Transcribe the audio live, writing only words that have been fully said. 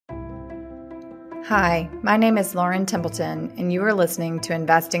Hi, my name is Lauren Templeton, and you are listening to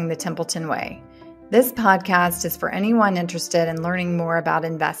Investing the Templeton Way. This podcast is for anyone interested in learning more about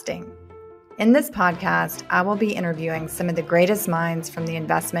investing. In this podcast, I will be interviewing some of the greatest minds from the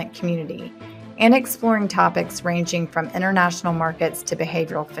investment community and exploring topics ranging from international markets to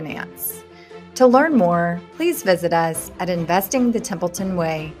behavioral finance. To learn more, please visit us at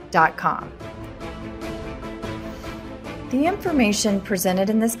investingthetempletonway.com. The information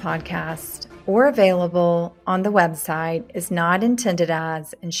presented in this podcast or available on the website is not intended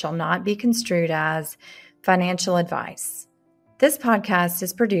as and shall not be construed as financial advice. This podcast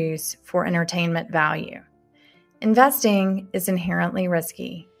is produced for entertainment value. Investing is inherently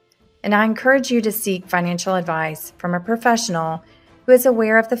risky, and I encourage you to seek financial advice from a professional who is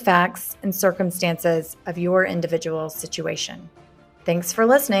aware of the facts and circumstances of your individual situation. Thanks for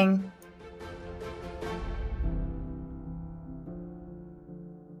listening.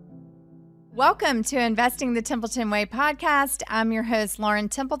 Welcome to Investing the Templeton Way podcast. I'm your host, Lauren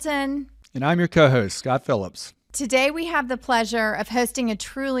Templeton. And I'm your co-host, Scott Phillips. Today we have the pleasure of hosting a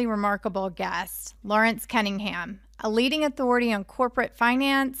truly remarkable guest, Lawrence Cunningham, a leading authority on corporate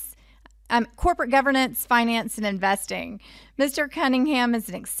governance, finance, and investing. Mr. Cunningham is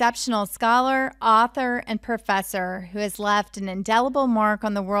an exceptional scholar, author, and professor who has left an indelible mark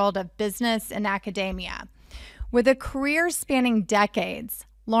on the world of business and academia. With a career spanning decades,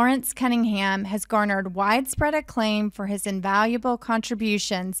 Lawrence Cunningham has garnered widespread acclaim for his invaluable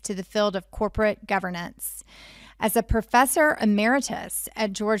contributions to the field of corporate governance. As a professor emeritus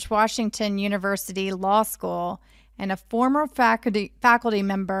at George Washington University Law School and a former faculty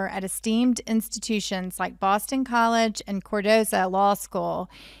member at esteemed institutions like Boston College and Cordoza Law School,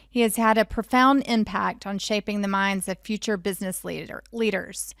 he has had a profound impact on shaping the minds of future business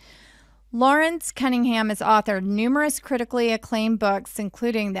leaders. Lawrence Cunningham has authored numerous critically acclaimed books,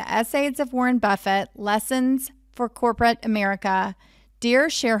 including the Essays of Warren Buffett, Lessons for Corporate America, Dear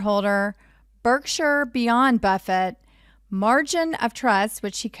Shareholder, Berkshire Beyond Buffett, Margin of Trust,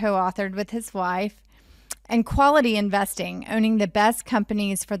 which he co-authored with his wife, and Quality Investing, Owning the Best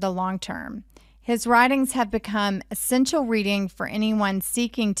Companies for the Long Term. His writings have become essential reading for anyone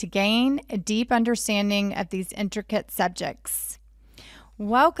seeking to gain a deep understanding of these intricate subjects.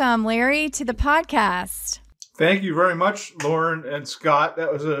 Welcome, Larry, to the podcast. Thank you very much, Lauren and Scott.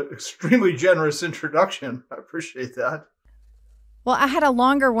 That was an extremely generous introduction. I appreciate that. Well, I had a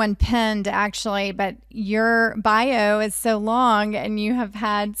longer one pinned, actually, but your bio is so long and you have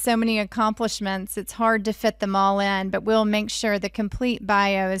had so many accomplishments, it's hard to fit them all in, but we'll make sure the complete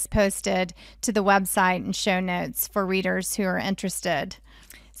bio is posted to the website and show notes for readers who are interested.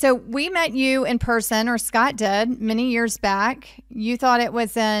 So we met you in person, or Scott did, many years back. You thought it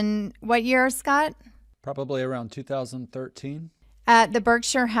was in what year, Scott? Probably around 2013. At the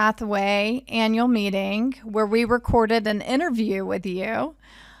Berkshire Hathaway annual meeting where we recorded an interview with you.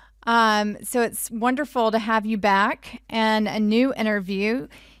 So it's wonderful to have you back and a new interview.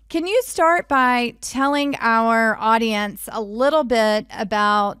 Can you start by telling our audience a little bit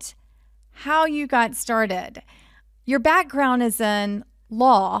about how you got started? Your background is in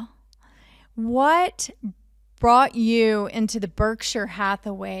law. What brought you into the Berkshire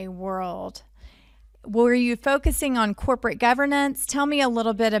Hathaway world? Were you focusing on corporate governance? Tell me a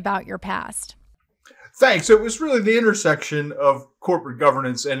little bit about your past. Thanks. It was really the intersection of corporate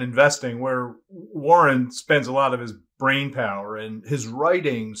governance and investing where Warren spends a lot of his brain power, and his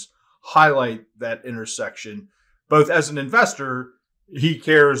writings highlight that intersection. Both as an investor, he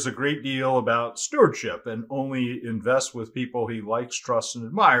cares a great deal about stewardship and only invests with people he likes, trusts, and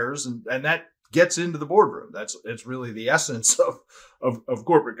admires. And that gets into the boardroom. It's really the essence of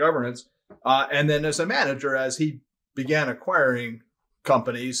corporate governance. And then as a manager, as he began acquiring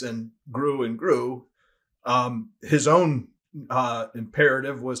companies and grew, his own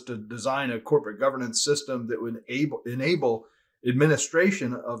imperative was to design a corporate governance system that would enable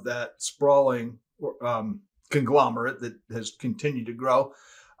administration of that sprawling conglomerate that has continued to grow.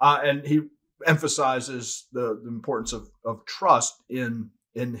 And he emphasizes the importance of trust in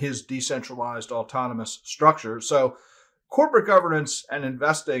his decentralized autonomous structure. So corporate governance and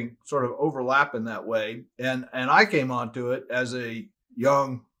investing sort of overlap in that way. And I came onto it as a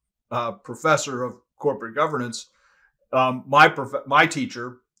young professor of corporate governance. My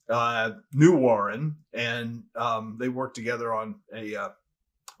teacher knew Warren, and they worked together on a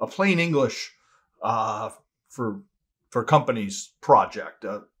plain English for companies project.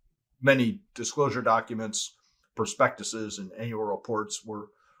 Many disclosure documents, prospectuses, and annual reports were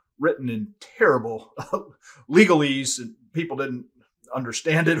written in terrible legalese, and people didn't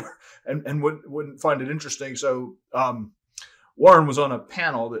understand it and wouldn't find it interesting. So Warren was on a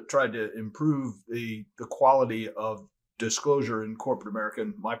panel that tried to improve the quality of disclosure in corporate America.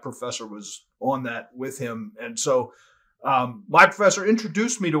 And my professor was on that with him. And so my professor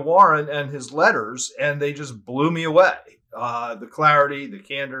introduced me to Warren and his letters, and they just blew me away. The clarity, the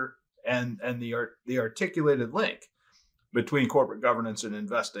candor, and the articulated link between corporate governance and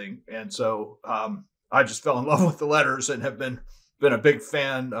investing. And so I just fell in love with the letters and have been a big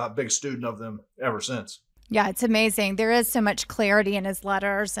fan, big student of them ever since. Yeah, it's amazing. There is so much clarity in his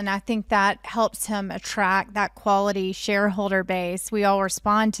letters, and I think that helps him attract that quality shareholder base. We all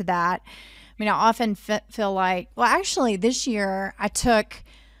respond to that. I mean, I often feel like, well, actually, this year I took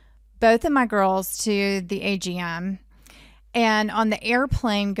both of my girls to the AGM, and on the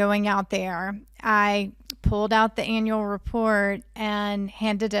airplane going out there, I pulled out the annual report and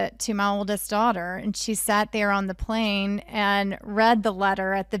handed it to my oldest daughter, and she sat there on the plane and read the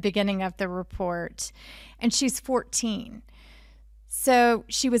letter at the beginning of the report. And she's 14. So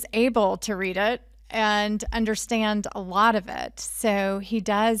she was able to read it and understand a lot of it. So he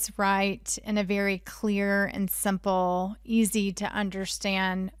does write in a very clear and simple, easy to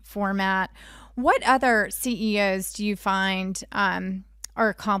understand format. What other CEOs do you find are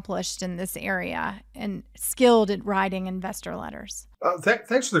accomplished in this area and skilled at writing investor letters?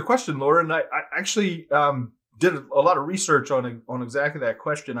 Thanks for the question, Laura. And I actually did a lot of research on exactly that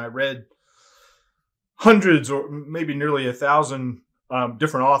question. I read hundreds or maybe nearly 1,000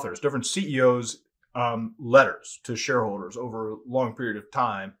 different authors, different CEOs' letters to shareholders over a long period of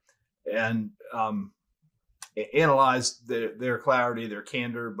time, and analyzed their clarity, their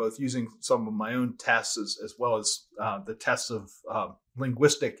candor, both using some of my own tests as well as the tests of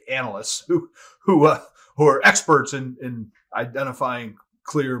linguistic analysts who are experts in identifying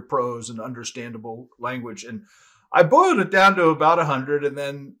clear prose and understandable language. And I boiled it down to about 100, and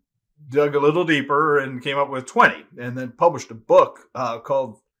then dug a little deeper and came up with 20, and then published a book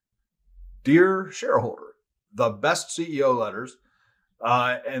called Dear Shareholder, The Best CEO Letters.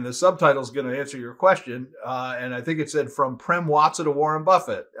 And the subtitle is going to answer your question. And I think it said From Prem Watsa to Warren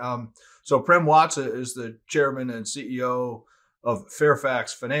Buffett. So Prem Watsa is the chairman and CEO of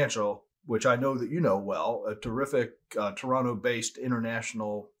Fairfax Financial, which I know that you know well, a terrific Toronto-based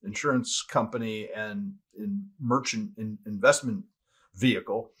international insurance company and merchant investment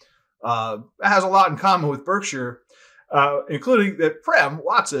vehicle. Has a lot in common with Berkshire, including that Prem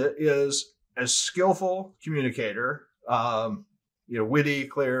Watsa is a skillful communicator, witty,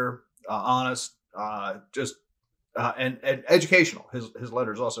 clear, honest, and educational. His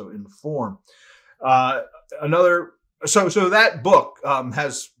letters also inform. So that book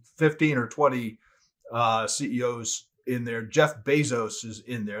has 15 or 20 CEOs in there. Jeff Bezos is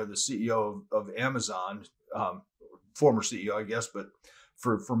in there, the CEO of Amazon, former CEO, I guess, but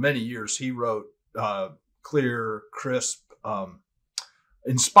for many years he wrote clear, crisp,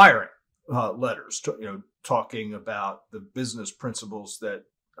 inspiring letters, talking about the business principles that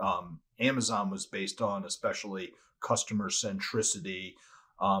Amazon was based on, especially customer centricity,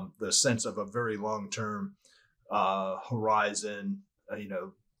 the sense of a very long-term horizon.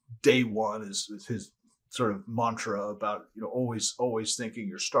 Day one is his sort of mantra about always thinking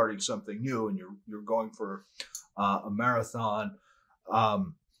you're starting something new and you're going for a marathon.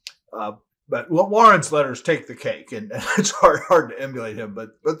 But Warren's letters take the cake, and it's hard to emulate him.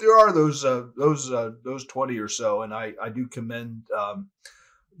 But there are those 20 or so, and I do commend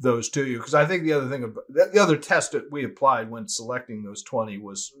those to you, because I think the other test that we applied when selecting those 20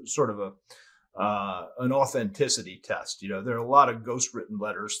 was sort of an authenticity test. There are a lot of ghostwritten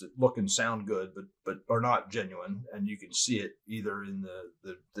letters that look and sound good, but are not genuine, and you can see it either in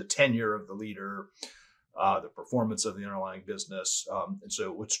the tenure of the leader, the performance of the underlying business. And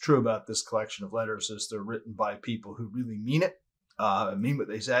so what's true about this collection of letters is they're written by people who really mean it, mean what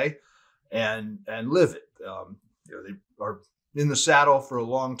they say, and live it. They are in the saddle for a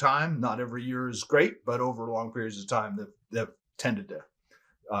long time. Not every year is great, but over long periods of time, they've tended to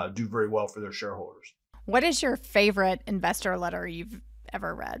do very well for their shareholders. What is your favorite investor letter you've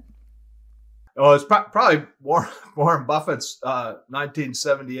ever read? Oh, it's probably Warren Buffett's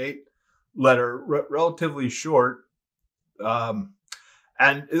 1978 letter, relatively short. And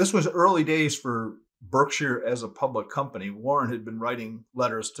this was early days for Berkshire as a public company. Warren had been writing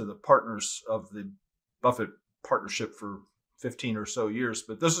letters to the partners of the Buffett partnership for 15 or so years,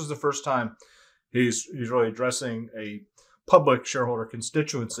 but this is the first time he's really addressing a public shareholder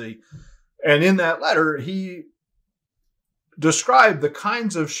constituency. And in that letter, he described the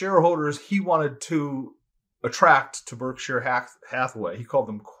kinds of shareholders he wanted to attract to Berkshire Hathaway. He called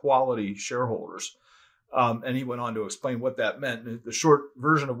them quality shareholders. And he went on to explain what that meant. And the short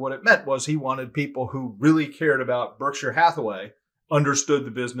version of what it meant was he wanted people who really cared about Berkshire Hathaway understood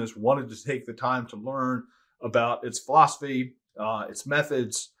the business, wanted to take the time to learn about its philosophy, its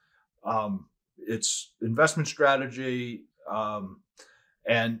methods, its investment strategy,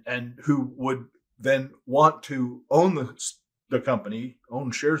 and who would then want to own the company,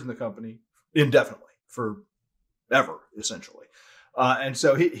 own shares in the company indefinitely, forever, essentially. And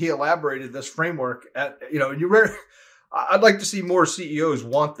so he elaborated this framework I'd like to see more CEOs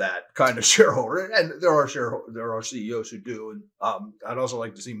want that kind of shareholder, and there are CEOs who do, and I'd also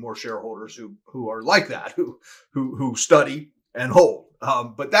like to see more shareholders who are like that, who study and hold.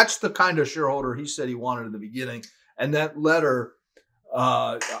 But that's the kind of shareholder he said he wanted in the beginning, and that letter.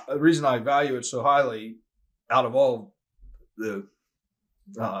 The reason I value it so highly, out of all the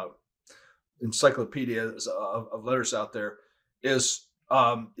encyclopedias of letters out there, is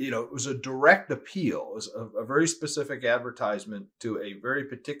it was a direct appeal. It was a very specific advertisement to a very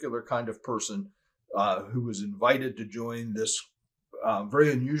particular kind of person who was invited to join this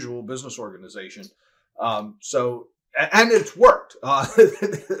very unusual business organization. And it's worked.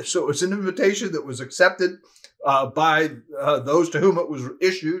 So it's an invitation that was accepted by those to whom it was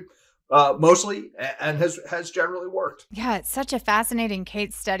issued, mostly, and has generally worked. Yeah, it's such a fascinating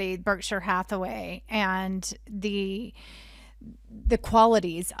case study, Berkshire Hathaway, and the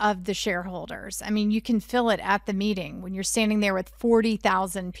qualities of the shareholders. I mean, you can feel it at the meeting when you're standing there with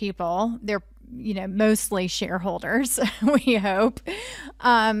 40,000 people. They're, mostly shareholders, we hope.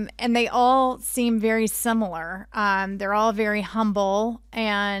 And they all seem very similar. They're all very humble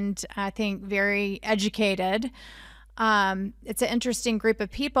and I think very educated. It's an interesting group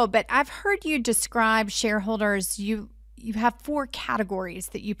of people, but I've heard you describe shareholders. You have 4 categories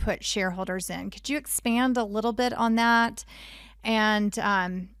that you put shareholders in. Could you expand a little bit on that? And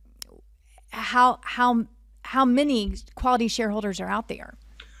how many quality shareholders are out there?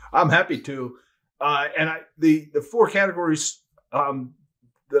 I'm happy to. The 4 categories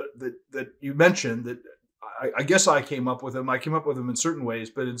that you mentioned, that I guess I came up with them. I came up with them in certain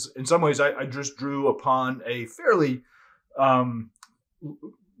ways, but in some ways I just drew upon a fairly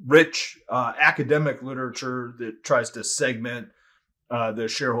rich academic literature that tries to segment the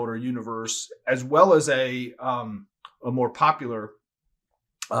shareholder universe, as well as a more popular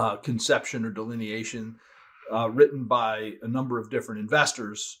conception or delineation written by a number of different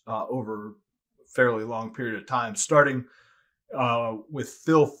investors over a fairly long period of time, starting with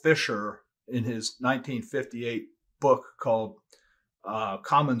Phil Fisher in his 1958 book called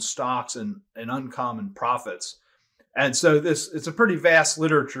Common Stocks and Uncommon Profits. And so it's a pretty vast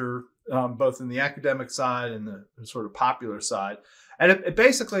literature, both in the academic side and the sort of popular side. And it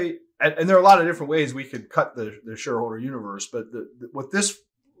basically, and there are a lot of different ways we could cut the shareholder universe, but what this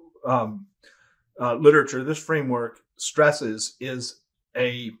literature, this framework stresses is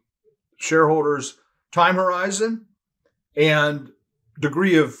a shareholder's time horizon and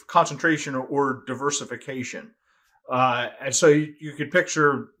degree of concentration or diversification. And so you could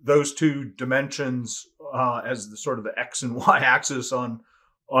picture those 2 dimensions as the sort of the X and Y axis on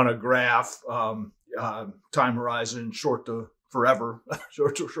a graph, time horizon, short to forever,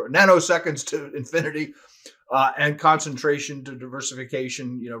 short, nanoseconds to infinity, and concentration to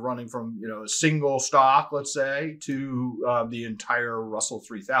diversification, running from, a single stock, let's say, to the entire Russell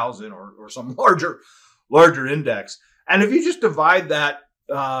 3000 or some larger index. And if you just divide that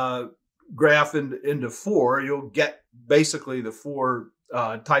graph into 4, you'll get basically the 4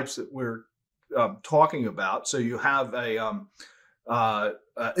 types that we're talking about. So you have an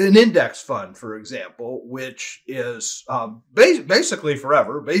index fund, for example, which is basically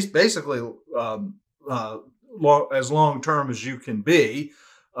forever, basically as long term as you can be.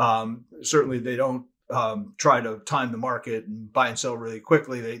 Certainly, they don't try to time the market and buy and sell really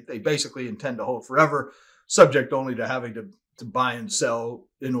quickly. They basically intend to hold forever, subject only to having to buy and sell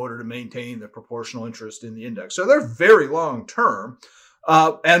in order to maintain the proportional interest in the index. So they're very long term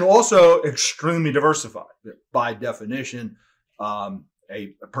and also extremely diversified. By definition, a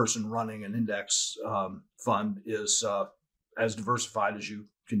person running an index fund is as diversified as you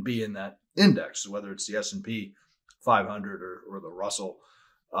can be in that index, whether it's the S&P 500 or the Russell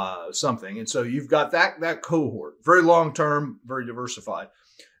something. And so you've got that cohort, very long term, very diversified.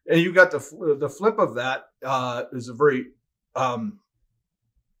 And you've got the flip of that is a very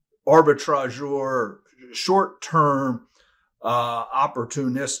arbitrageur, short-term,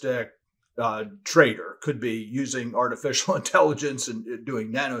 opportunistic trader. Could be using artificial intelligence and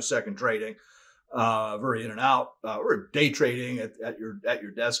doing nanosecond trading, very in and out, or day trading at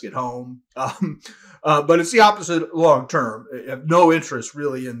your desk at home. But it's the opposite long term. You have no interest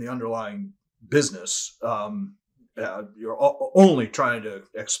really in the underlying business. You're only trying to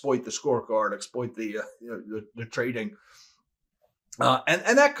exploit the scorecard, exploit the trading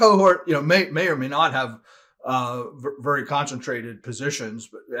And that cohort, may or may not have very concentrated positions,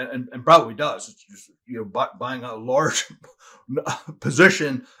 but and probably does. It's just buying a large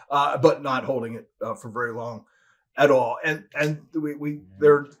position, but not holding it for very long at all. And we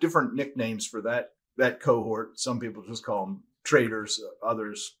there are different nicknames for that cohort. Some people just call them traders,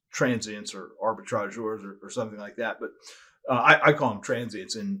 others transients or arbitrageurs or something like that. But I call them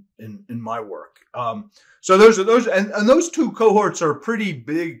transients in my work. So those and those two cohorts are a pretty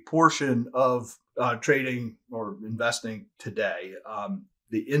big portion of trading or investing today.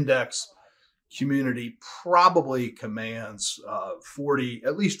 The index community probably commands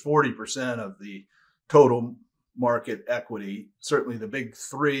at least 40% of the total market equity. Certainly the big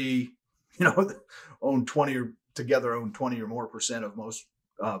three, own 20 or more percent of most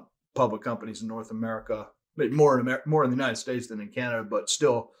public companies in North America. More in the United States than in Canada, but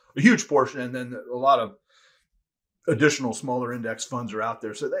still a huge portion. And then a lot of additional smaller index funds are out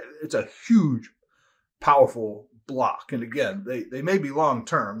there. So it's a huge, powerful block. And again, they may be long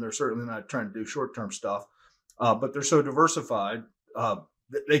term. They're certainly not trying to do short term stuff, but they're so diversified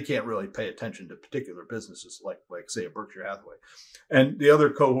that they can't really pay attention to particular businesses like say a Berkshire Hathaway. And the other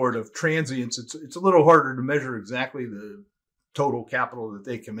cohort of transients, it's a little harder to measure exactly the total capital that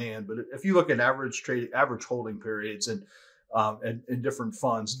they command. But if you look at average holding periods and different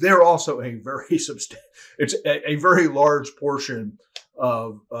funds, they're also it's a very large portion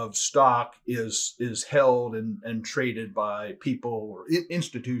of stock is held and traded by people or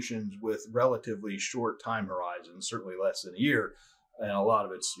institutions with relatively short time horizons, certainly less than a year. And a lot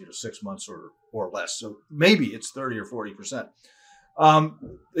of it's 6 months or less. So maybe it's 30 or 40%.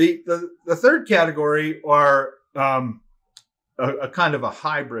 The third category are a kind of a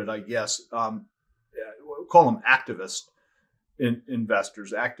hybrid, I guess. We'll call them activist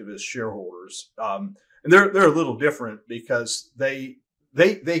investors, activist shareholders, and they're a little different because they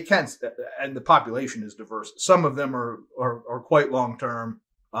can, and the population is diverse. Some of them are quite long term,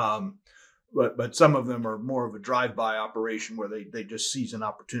 but some of them are more of a drive-by operation where they just seize an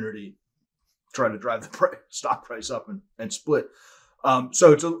opportunity, try to drive the stock price up and split.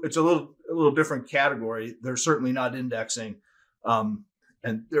 So it's a little different category. They're certainly not indexing.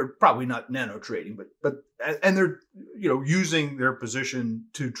 And they're probably not nano trading, but they're using their position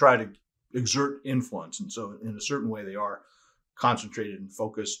to try to exert influence, and so in a certain way they are concentrated and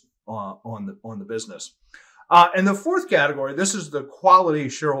focused on the business. And the fourth category, this is the quality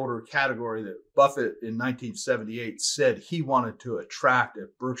shareholder category that Buffett in 1978 said he wanted to attract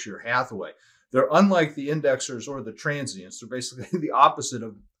at Berkshire Hathaway. They're unlike the indexers or the transients. They're basically the opposite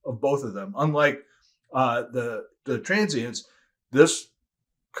of both of them. Unlike the transients, this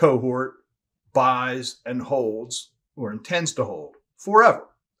cohort buys and holds or intends to hold forever.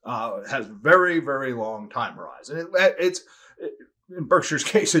 It has very, very long time horizon. It's in Berkshire's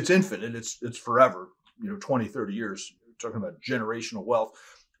case, it's infinite. It's forever, 20, 30 years. We're talking about generational wealth.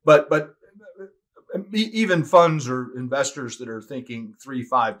 But even funds or investors that are thinking 3,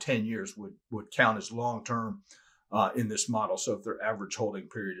 5, 10 years would count as long term in this model. So if their average holding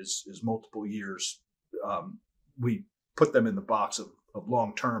period is multiple years, we put them in the box of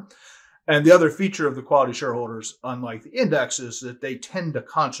long term. And the other feature of the quality shareholders, unlike the index, is that they tend to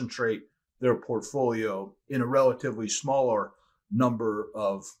concentrate their portfolio in a relatively smaller number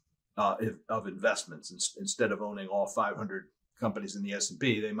of investments. Instead of owning all 500 companies in the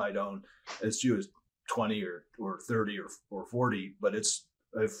S&P, they might own as few as 20 or 30 or 40, but it's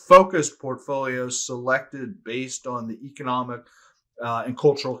a focused portfolio selected based on the economic and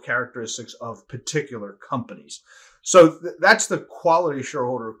cultural characteristics of particular companies. So that's the quality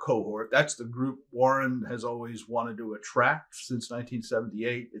shareholder cohort. That's the group Warren has always wanted to attract since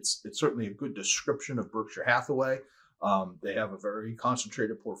 1978. It's certainly a good description of Berkshire Hathaway. They have a very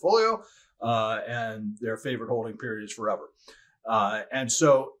concentrated portfolio, and their favorite holding period is forever. And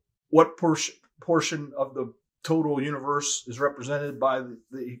so what portion of the total universe is represented by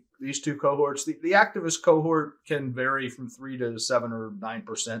these two cohorts? The activist cohort can vary from 3 to 7 or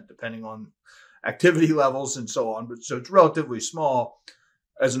 9%, depending on activity levels and so on. But so it's relatively small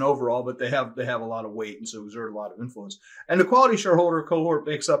as an overall, but they have a lot of weight and so exert a lot of influence. And the quality shareholder cohort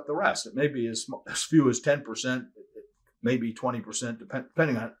makes up the rest. It may be as few as 10%, maybe 20%,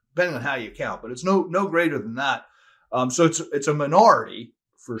 depending on how you count. But it's no greater than that. So it's a minority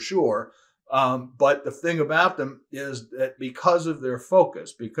for sure. But the thing about them is that because of their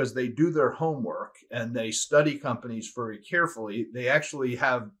focus, because they do their homework and they study companies very carefully, they actually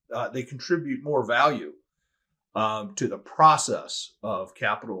they contribute more value to the process of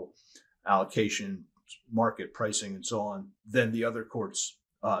capital allocation, market pricing, and so on than the other cohorts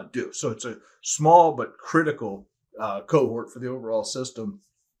do. So it's a small but critical cohort for the overall system.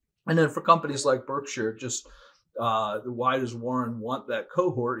 And then for companies like Berkshire, just why does Warren want that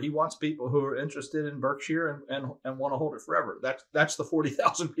cohort? He wants people who are interested in Berkshire and want to hold it forever. That's the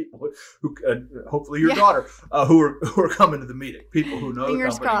 40,000 people who hopefully your daughter who are coming to the meeting. People who know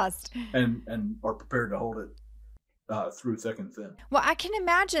Fingers the company crossed. and are prepared to hold it through thick and thin. Well, I can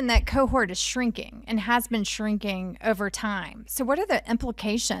imagine that cohort is shrinking and has been shrinking over time. So what are the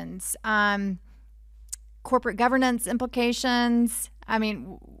implications? Corporate governance implications? I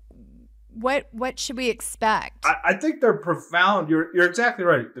mean, what should we expect? I think they're profound. You're exactly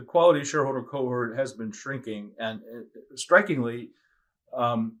right. The quality shareholder cohort has been shrinking, and strikingly,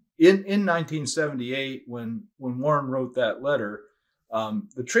 in 1978, when Warren wrote that letter,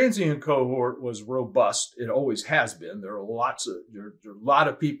 the transient cohort was robust. It always has been. There are a lot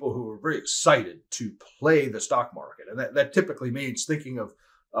of people who are very excited to play the stock market, and that typically means thinking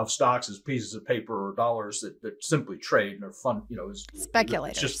of stocks as pieces of paper or dollars that simply trade and are fun.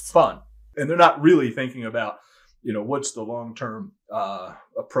 Speculators. It's just fun. And they're not really thinking about, what's the long-term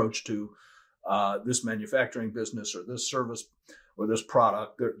approach to this manufacturing business or this service or this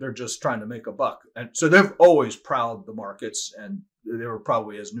product. They're just trying to make a buck. And so they've always prowled the markets, and they were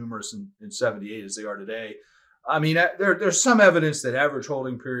probably as numerous in 78 as they are today. I mean, there's some evidence that average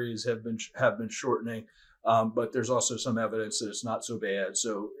holding periods have been shortening, but there's also some evidence that it's not so bad.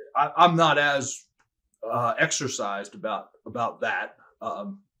 So I'm not as exercised about that.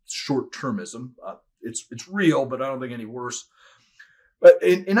 Short-termism. It's real, but I don't think any worse. But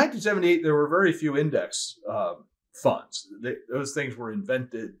in 1978, there were very few index funds. Those things were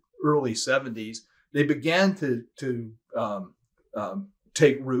invented early 70s. They began to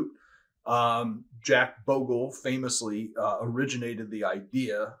take root. Jack Bogle famously originated the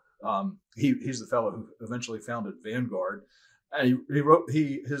idea. He's the fellow who eventually founded Vanguard, and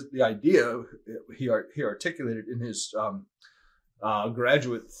the idea he articulated in his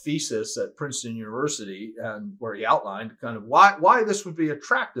graduate thesis at Princeton University, and where he outlined kind of why this would be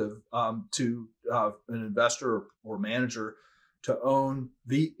attractive to an investor or manager to own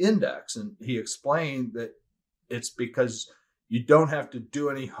the index. And he explained that it's because you don't have to do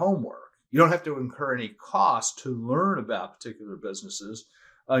any homework. You don't have to incur any cost to learn about particular businesses.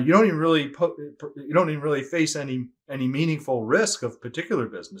 You don't even really face any meaningful risk of particular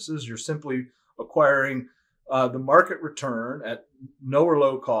businesses. You're simply acquiring the market return at no or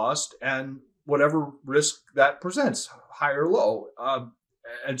low cost, and whatever risk that presents, high or low.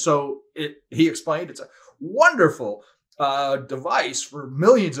 And so he explained it's a wonderful device for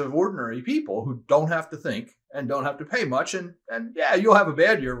millions of ordinary people who don't have to think and don't have to pay much. And yeah, you'll have a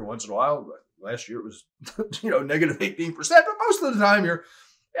bad year every once in a while. Last year it was negative 18%, but most of the time you're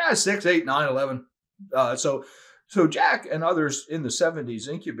 6, 8, 9, 11. So Jack and others in the 70s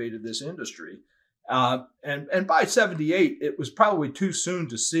incubated this industry. And by 78, it was probably too soon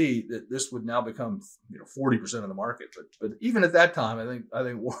to see that this would now become 40% of the market. But even at that time, I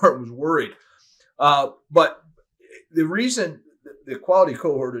think Warren was worried. But the reason the quality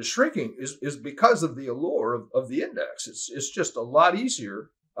cohort is shrinking is because of the allure of the index. It's just a lot easier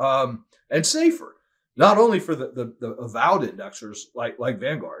and safer, not only for the avowed indexers like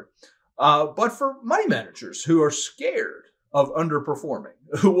Vanguard, but for money managers who are scared of underperforming,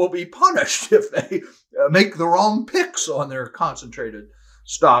 who will be punished if they make the wrong picks on their concentrated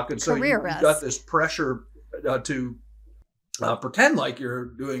stock. And so you've got this pressure to pretend like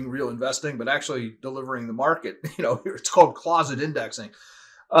you're doing real investing, but actually delivering the market. It's called closet indexing.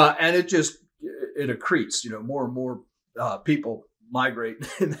 And it accretes, more and more people migrate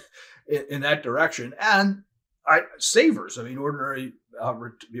in that direction. And savers, ordinary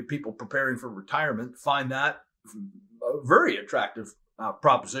people preparing for retirement find that a very attractive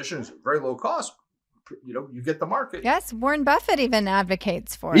proposition. It's very low cost. You get the market. Yes, Warren Buffett even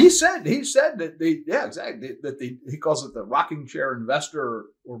advocates for it. He said that he calls it the rocking chair investor,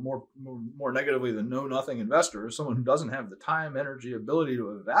 or more negatively, the know nothing investor, is someone who doesn't have the time, energy, ability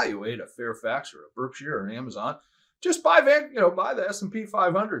to evaluate a Fairfax or a Berkshire or an Amazon. Just buy the S&P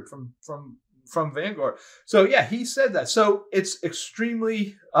 500 from Vanguard. So yeah, he said that. So it's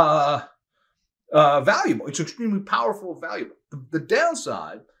extremely valuable. It's extremely powerful, valuable. The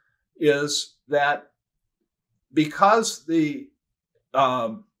downside is that because the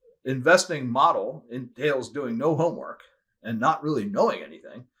investing model entails doing no homework and not really knowing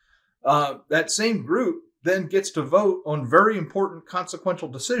anything, that same group then gets to vote on very important consequential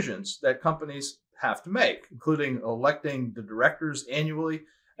decisions that companies have to make, including electing the directors annually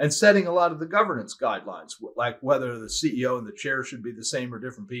and setting a lot of the governance guidelines, like whether the CEO and the chair should be the same or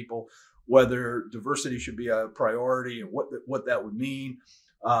different people, whether diversity should be a priority and what that would mean,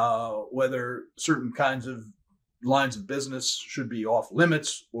 whether certain kinds of lines of business should be off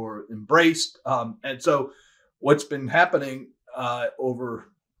limits or embraced. And so what's been happening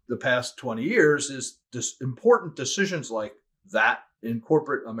over the past 20 years is important decisions like that in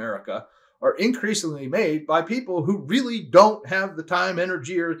corporate America are increasingly made by people who really don't have the time,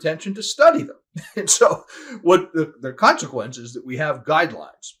 energy, or attention to study them. And so what the consequence is that we have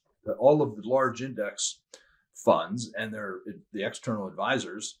guidelines that all of the large index funds and the external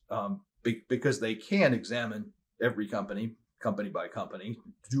advisors, because they can examine every company by company,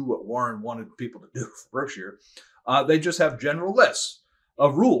 do what Warren wanted people to do for Berkshire. They just have general lists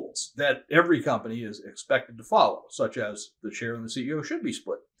of rules that every company is expected to follow, such as the chair and the CEO should be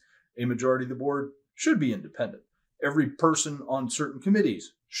split. A majority of the board should be independent. Every person on certain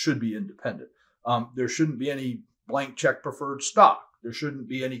committees should be independent. There shouldn't be any blank check preferred stock. There shouldn't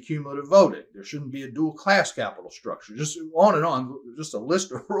be any cumulative voting. There shouldn't be a dual class capital structure. Just on and on, just a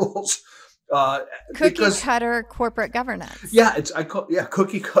list of rules. Cookie cutter corporate governance. Yeah,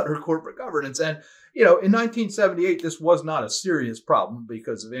 cookie cutter corporate governance. And in 1978, this was not a serious problem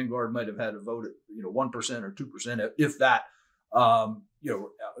because Vanguard might have had a vote at 1% or 2%, if that.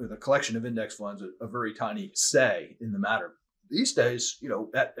 The collection of index funds a very tiny say in the matter. These days,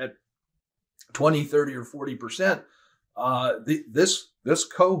 at 20, 30, or 40%, this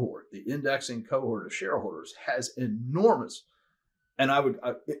cohort, the indexing cohort of shareholders, has enormous, and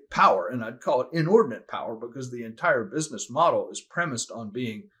power, and I'd call it inordinate power, because the entire business model is premised on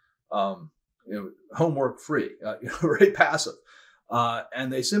being, homework free, very passive.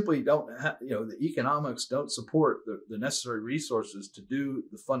 And they simply don't have, the economics don't support the necessary resources to do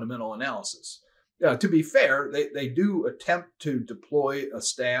the fundamental analysis. To be fair, they do attempt to deploy a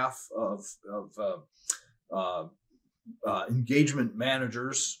staff of engagement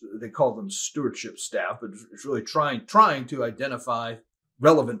managers. They call them stewardship staff, but it's really trying to identify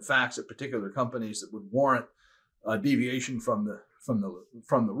relevant facts at particular companies that would warrant a deviation from the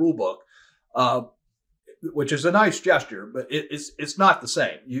rule book. Which is a nice gesture, but it's not the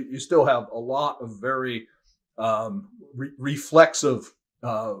same. You still have a lot of very reflexive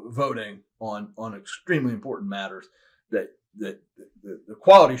voting on extremely important matters that the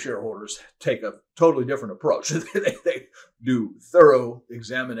quality shareholders take a totally different approach. They do thorough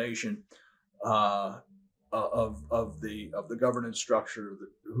examination of the governance structure,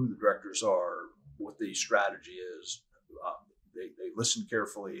 who the directors are, what the strategy is. They listen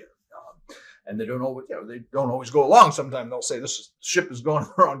carefully. And they don't always go along. Sometimes they'll say ship is going in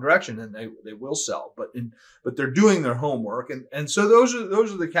the wrong direction, and they will sell. But they're doing their homework, and so those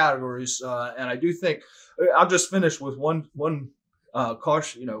are the categories. And I do think I'll just finish with one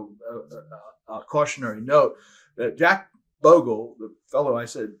cautionary note that Jack Bogle, the fellow I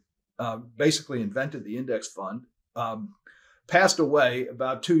said basically invented the index fund, passed away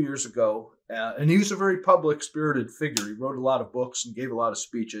about 2 years ago. And he was a very public spirited figure. He wrote a lot of books and gave a lot of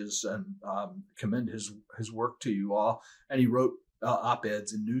speeches, and commend his work to you all. And he wrote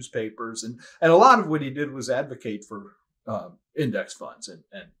op-eds in newspapers, and a lot of what he did was advocate for index funds.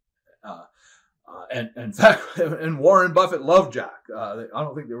 And in fact, and Warren Buffett loved Jack. I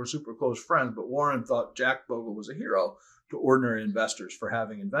don't think they were super close friends, but Warren thought Jack Bogle was a hero to ordinary investors for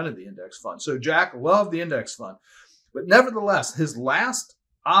having invented the index fund. So Jack loved the index fund, but nevertheless, his last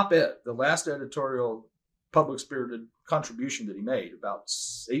op-ed, the last editorial public-spirited contribution that he made about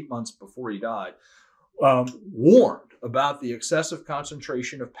 8 months before he died, warned about the excessive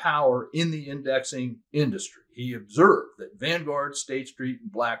concentration of power in the indexing industry. He observed that Vanguard, State Street,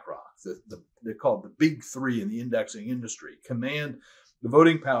 and BlackRock, they're called the big three in the indexing industry, command the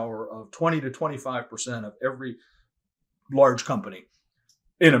voting power of 20 to 25% of every large company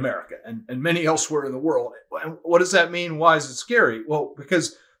in America and many elsewhere in the world. And what does that mean? Why is it scary? Well,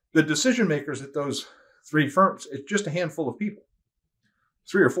 because the decision makers at those three firms, it's just a handful of people,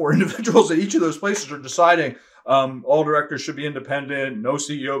 3 or 4 individuals at each of those places are deciding all directors should be independent, no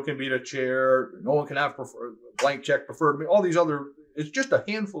CEO can be the chair, no one can have blank check preferred, all these other, it's just a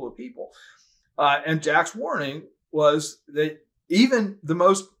handful of people. And Jack's warning was that even the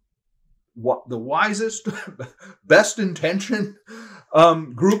wisest, best intentioned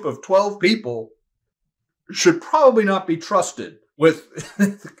group of 12 people should probably not be trusted with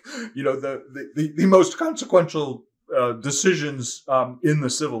the most consequential decisions in the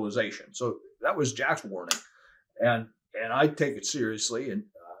civilization. So that was Jack's warning, and I take it seriously, and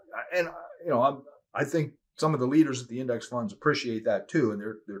I think some of the leaders at the index funds appreciate that too, and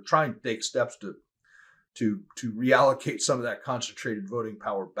they're trying to take steps to reallocate some of that concentrated voting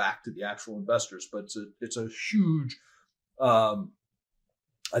power back to the actual investors. But it's a huge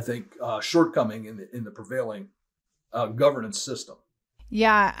shortcoming in the prevailing governance system.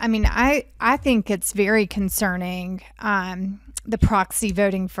 Yeah, I mean, I think it's very concerning, the proxy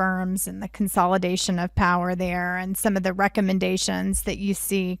voting firms and the consolidation of power there, and some of the recommendations that you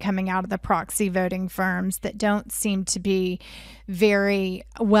see coming out of the proxy voting firms that don't seem to be very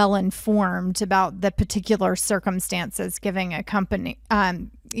well informed about the particular circumstances giving a company,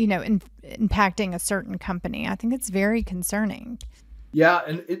 impacting a certain company. I think it's very concerning. Yeah,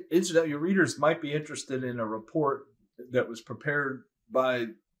 and incidentally, your readers might be interested in a report that was prepared by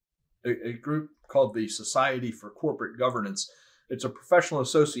a group called the Society for Corporate Governance. It's a professional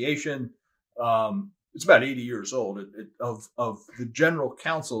association. It's about 80 years old, of the general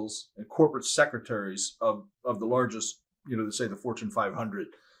counsels and corporate secretaries of the largest, say the Fortune 500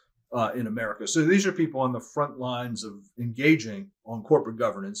 in America. So these are people on the front lines of engaging on corporate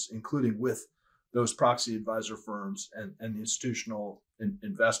governance, including with those proxy advisor firms and the institutional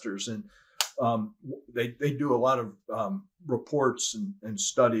investors. And they do a lot of reports and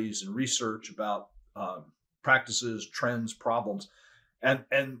studies and research about practices, trends, problems.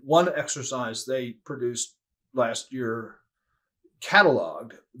 And one exercise they produced last year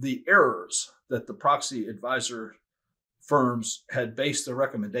cataloged the errors that the proxy advisor firms had based their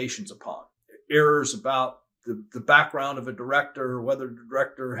recommendations upon. Errors about the background of a director, whether the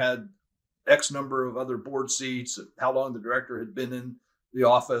director had X number of other board seats, how long the director had been in the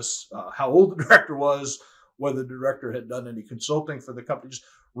office, how old the director was, whether the director had done any consulting for the company, just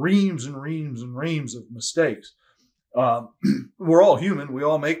reams and reams and reams of mistakes. We're all human. We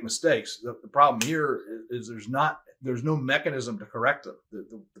all make mistakes. The problem here is there's no mechanism to correct them.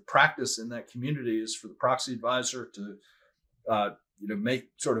 The practice in that community is for the proxy advisor to make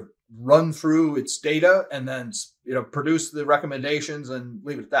sort of run through its data and then produce the recommendations and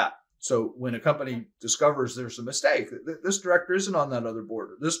leave it at that. So when a company discovers there's a mistake, this director isn't on that other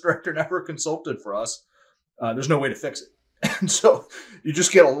board, or this director never consulted for us, there's no way to fix it. And so you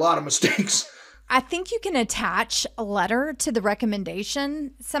just get a lot of mistakes. I think you can attach a letter to the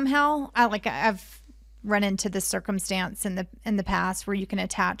recommendation somehow. I've run into this circumstance in the past where you can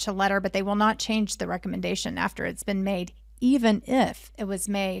attach a letter, but they will not change the recommendation after it's been made, even if it was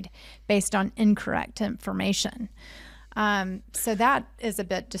made based on incorrect information. So that is a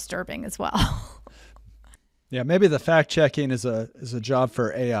bit disturbing as well. Yeah, maybe the fact checking is a job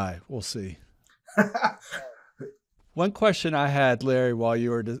for AI. We'll see. One question I had, Larry, while we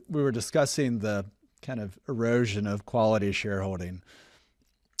were discussing the kind of erosion of quality shareholding,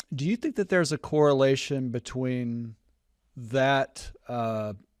 do you think that there's a correlation between that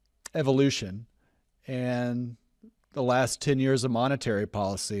evolution and the last 10 years of monetary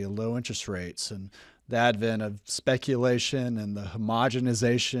policy, low interest rates, and the advent of speculation and the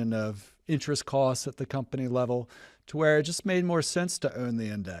homogenization of interest costs at the company level, to where it just made more sense to own the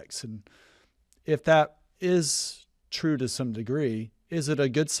index? And if that is true to some degree, is it a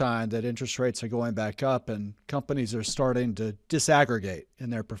good sign that interest rates are going back up and companies are starting to disaggregate in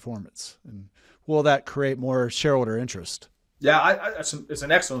their performance? And will that create more shareholder interest? Yeah, it's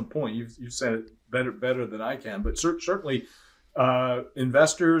an excellent point. You've said it better than I can. But certainly,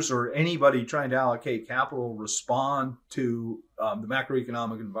 investors or anybody trying to allocate capital respond to the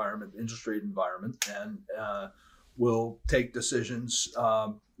macroeconomic environment, the interest rate environment, and will take decisions,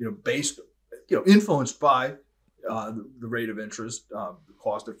 based, influenced by the rate of interest, the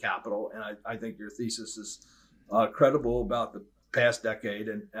cost of capital. And I think your thesis is credible about the past decade,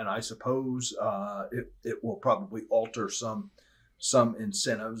 and I suppose it will probably alter some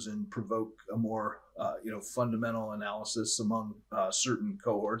incentives and provoke a more fundamental analysis among certain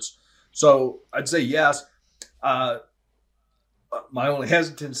cohorts. So I'd say yes. My only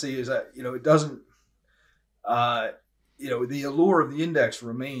hesitancy is that it doesn't. The allure of the index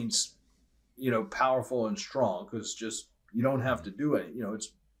remains powerful and strong, because just you don't have to do it.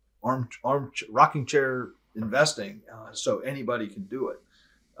 It's rocking chair investing, so anybody can do it.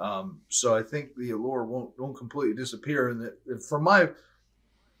 So I think the allure won't completely disappear. And that from my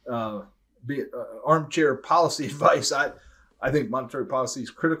armchair policy advice, I think monetary policy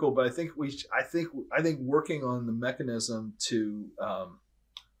is critical, but I think working on the mechanism to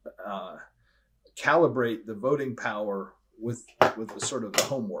calibrate the voting power with the sort of the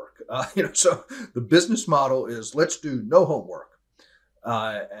homework. So the business model is let's do no homework,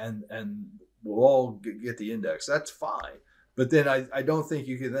 and we'll all get the index. That's fine. But then I don't think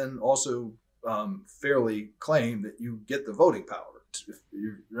you can then also fairly claim that you get the voting power.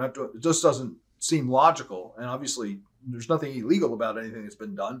 You're not doing, it just doesn't seem logical. And obviously there's nothing illegal about anything that's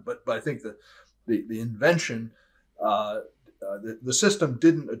been done. But I think the invention, the system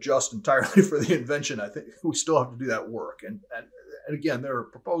didn't adjust entirely for the invention. I think we still have to do that work. And again, there are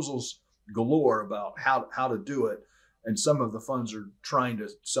proposals galore about how to do it. and some of the funds are trying to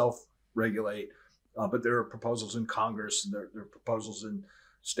self-regulate. But there are proposals in Congress and there are proposals in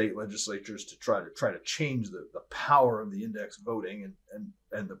state legislatures to try to change the power of the index voting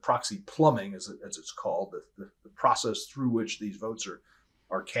and the proxy plumbing, as it's called, the process through which these votes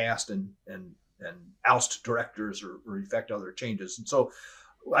are cast and oust directors or effect other changes. And so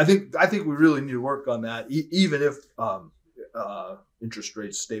I think we really need to work on that, even if interest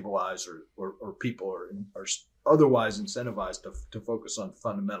rates stabilize or people are otherwise incentivized to focus on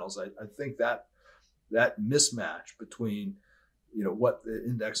fundamentals. I think that mismatch between what the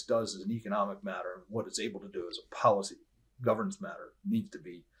index does as an economic matter and what it's able to do as a policy governance matter needs to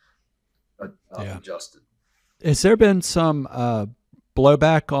be adjusted. Has there been some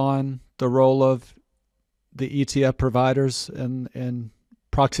blowback on the role of the ETF providers in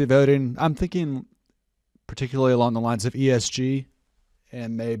proxy voting? I'm thinking particularly along the lines of ESG,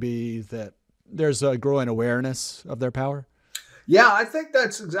 and maybe that there's a growing awareness of their power. Yeah, I think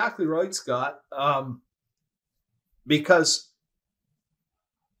that's exactly right, Scott. Because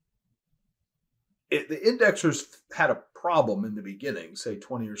the indexers had a problem in the beginning, say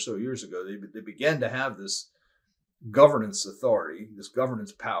 20 or so years ago. They began to have this governance authority, this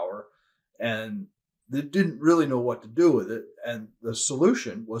governance power, and they didn't really know what to do with it. And the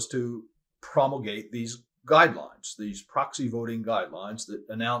solution was to promulgate these guidelines, these proxy voting guidelines that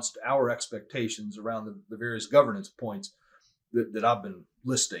announced our expectations around the various governance points that I've been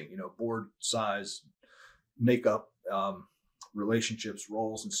listing, board size, makeup, relationships,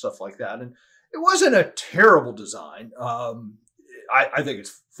 roles, and stuff like that. And it wasn't a terrible design. I think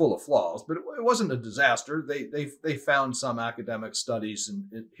it's full of flaws, but it wasn't a disaster. They found some academic studies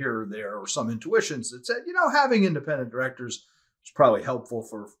and here or there, or some intuitions that said, having independent directors is probably helpful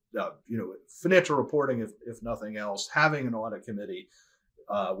for financial reporting, if nothing else. Having an audit committee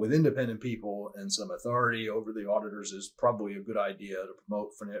with independent people and some authority over the auditors is probably a good idea to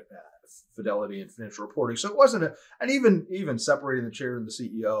promote fidelity in financial reporting. So it wasn't and even separating the chair and the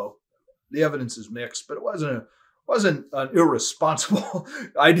CEO, the evidence is mixed, but it wasn't an irresponsible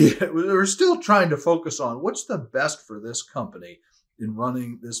idea. We were still trying to focus on what's the best for this company in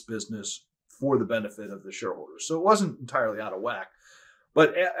running this business for the benefit of the shareholders. So it wasn't entirely out of whack.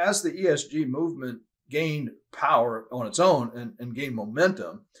 But as the ESG movement gained power on its own and gained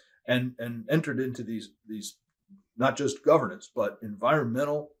momentum and entered into these not just governance, but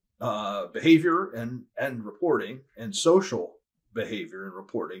environmental behavior and reporting and social behavior and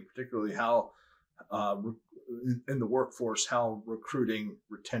reporting, particularly how in the workforce, how recruiting,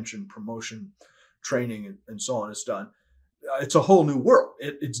 retention, promotion, training, and so on is done. It's a whole new world.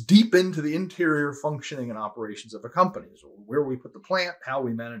 It's deep into the interior functioning and operations of a company. So where we put the plant, how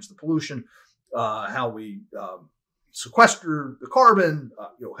we manage the pollution, how we sequester the carbon,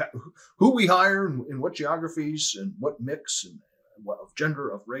 who we hire in what geographies and what mix and what of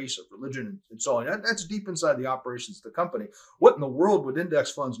gender, of race, of religion, and so on. That's deep inside the operations of the company. What in the world would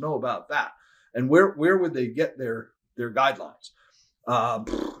index funds know about that? And where would they get their guidelines? I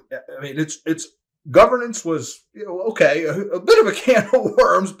mean, it's governance was okay, a bit of a can of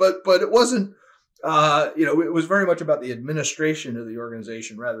worms, but it wasn't. It was very much about the administration of the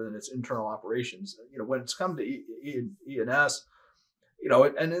organization rather than its internal operations. When it's come to E&S,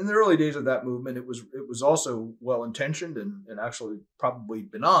 and in the early days of that movement, it was also well intentioned and actually probably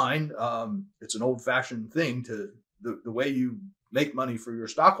benign. It's an old fashioned thing to the way you make money for your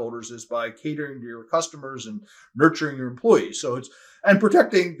stockholders is by catering to your customers and nurturing your employees. So and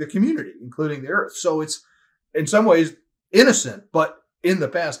protecting the community, including the earth. So it's in some ways innocent, but in the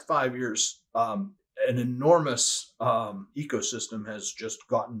past 5 years, an enormous ecosystem has just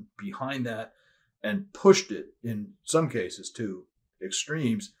gotten behind that and pushed it in some cases to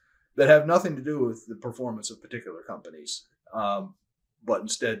extremes that have nothing to do with the performance of particular companies, but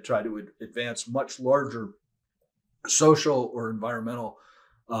instead try to advance much larger social or environmental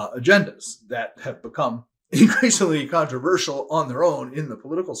agendas that have become increasingly controversial on their own in the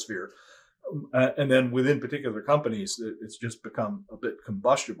political sphere. And then within particular companies, it's just become a bit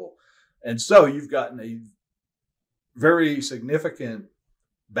combustible. And so you've gotten a very significant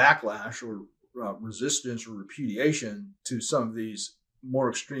backlash or resistance or repudiation to some of these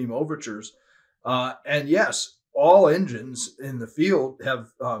more extreme overtures. And yes, all engines in the field have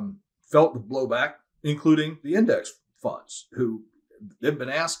felt the blowback, including the index funds, who they've been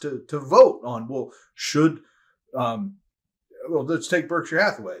asked to vote on, let's take Berkshire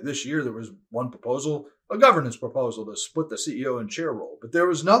Hathaway. This year, there was one proposal, a governance proposal to split the CEO and chair role. But there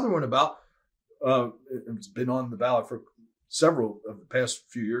was another one about, it's been on the ballot for several of the past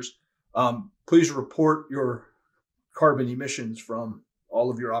few years. Please report your carbon emissions from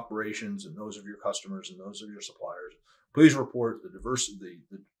all of your operations and those of your customers and those of your suppliers. please report the diversity,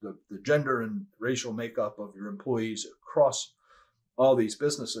 the gender and racial makeup of your employees across all these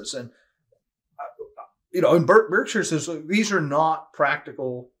businesses. And and Berkshire says these are not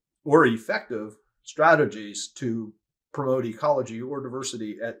practical or effective strategies to promote ecology or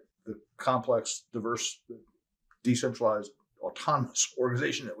diversity at the complex, diverse, decentralized, autonomous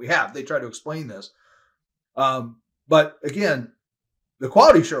organization that we have. They try to explain this. But again, the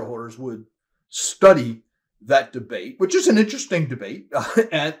quality shareholders would study that debate, which is an interesting debate,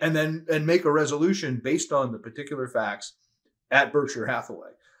 and make a resolution based on the particular facts at Berkshire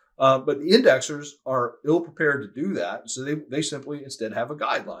Hathaway. But the indexers are ill-prepared to do that. So they simply instead have a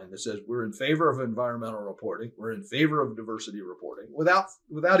guideline that says we're in favor of environmental reporting, we're in favor of diversity reporting, without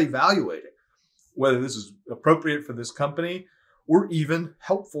evaluating whether this is appropriate for this company or even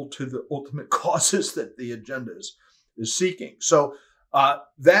helpful to the ultimate causes that the agenda is seeking. So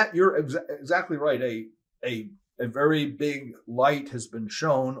that you're exactly right. A very big light has been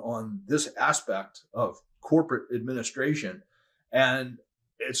shown on this aspect of corporate administration, and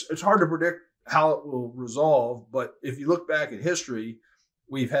it's hard to predict how it will resolve. But if you look back at history,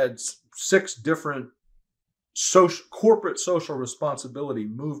 we've had 6 different corporate social responsibility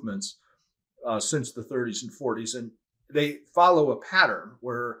movements since the 30s and 40s, and they follow a pattern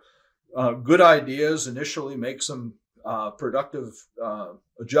where good ideas initially make some productive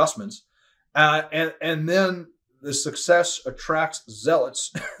adjustments, and then the success attracts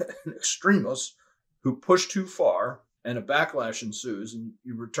zealots and extremists who push too far, and a backlash ensues, and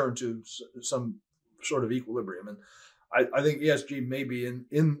you return to some sort of equilibrium. And I think ESG may be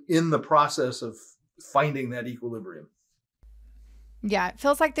in the process of finding that equilibrium. Yeah, it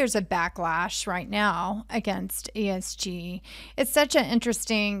feels like there's a backlash right now against ESG. It's such an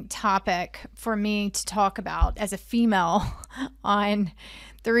interesting topic for me to talk about as a female on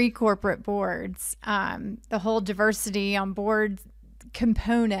 3 corporate boards. The whole diversity on board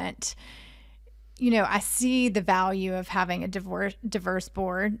component. I see the value of having a diverse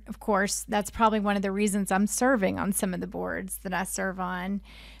board. Of course, that's probably one of the reasons I'm serving on some of the boards that I serve on.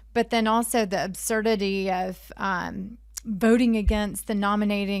 But then also the absurdity of voting against the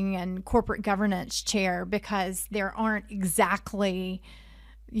nominating and corporate governance chair because there aren't exactly,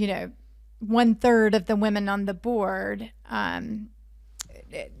 1/3 of the women on the board.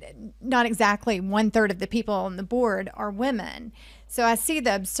 Not exactly 1/3 of the people on the board are women. So I see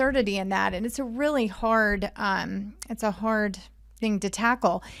the absurdity in that, and it's a really hard, thing to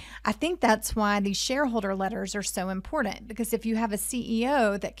tackle. I think that's why these shareholder letters are so important, because if you have a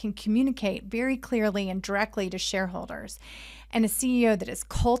CEO that can communicate very clearly and directly to shareholders, and a CEO that has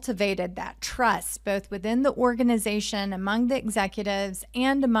cultivated that trust both within the organization, among the executives,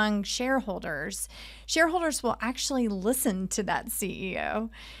 and among shareholders, shareholders will actually listen to that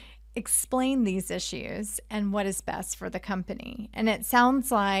CEO explain these issues and what is best for the company. And it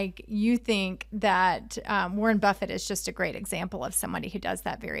sounds like you think that Warren Buffett is just a great example of somebody who does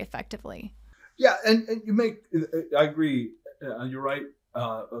that very effectively. Yeah, and I agree. You're right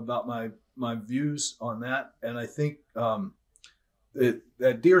about my views on that. And I think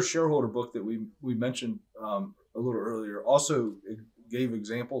that Dear Shareholder book that we mentioned a little earlier also gave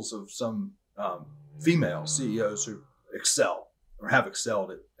examples of some female CEOs who excel or have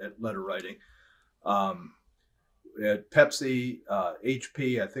excelled at letter writing. At Pepsi,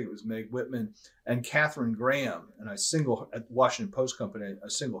 HP, I think it was Meg Whitman, and Katharine Graham. And at Washington Post Company, I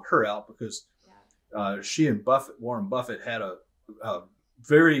single her out because she and Warren Buffett had a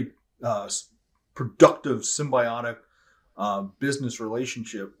very productive, symbiotic business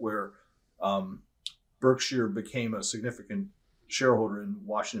relationship where Berkshire became a significant shareholder in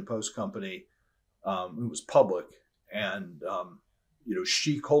Washington Post Company. It was public, and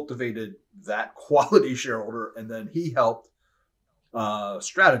she cultivated that quality shareholder, and then he helped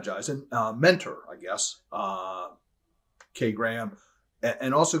strategize and mentor, I guess, Kay Graham,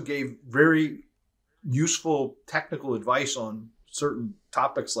 and also gave very useful technical advice on certain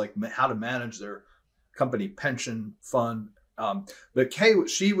topics like how to manage their company pension fund. But Kay,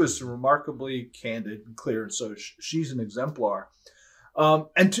 she was remarkably candid and clear, and so she's an exemplar. And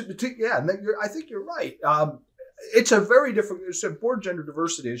I think you're right. It's a very different. It's a board gender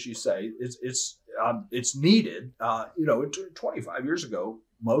diversity, as you say. It's needed. 25 years ago,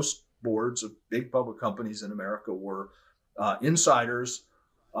 most boards of big public companies in America were insiders,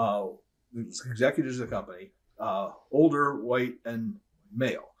 executives of the company, older, white, and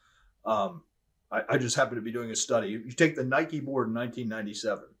male. I just happen to be doing a study. You take the Nike board in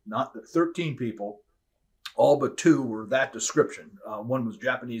 1997, not the 13 people, all but 2 were that description. One was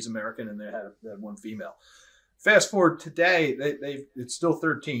Japanese American, and they had 1 female. Fast forward today, it's still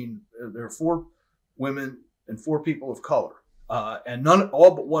 13. There are 4 women and 4 people of color, and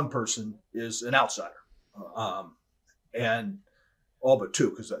all but 1 person is an outsider, and all but 2,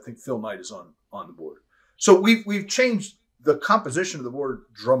 because I think Phil Knight is on the board. So we've changed the composition of the board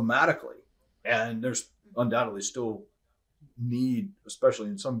dramatically, and there's undoubtedly still need, especially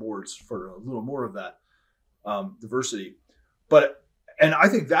in some boards, for a little more of that diversity. And I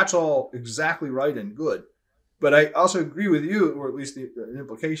think that's all exactly right and good. But I also agree with you, or at least the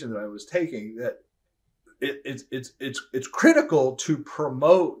implication that I was taking, that it's critical to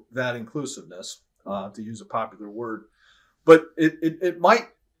promote that inclusiveness, to use a popular word. But it might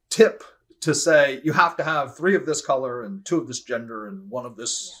tip to say you have to have 3 of this color and 2 of this gender and 1 of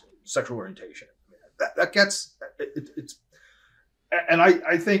this sexual orientation. That gets it's. And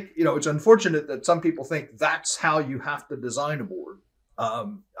I think, it's unfortunate that some people think that's how you have to design a board.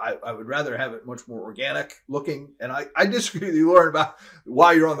 I would rather have it much more organic looking. And I disagree with you, Lauren, about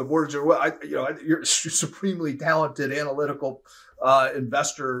why you're on the boards. You're a supremely talented analytical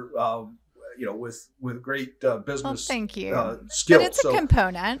investor, with great business thank you. skills. But it's a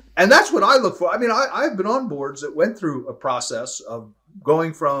component. And that's what I look for. I mean, I've been on boards that went through a process of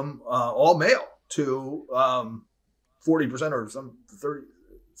going from all male to 40% or some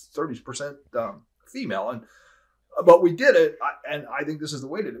 30% female. But we did it, and I think this is the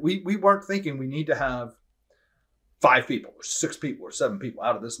way to do it. We weren't thinking we need to have 5 people or 6 people or 7 people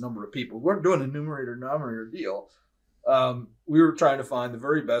out of this number of people. We weren't doing a numerator-denominator deal. We were trying to find the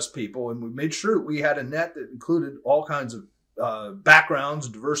very best people, and we made sure that we had a net that included all kinds of backgrounds,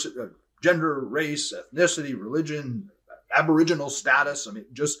 diversity, gender, race, ethnicity, religion, Aboriginal status. I mean,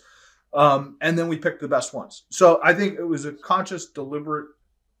 and then we picked the best ones. So I think it was a conscious, deliberate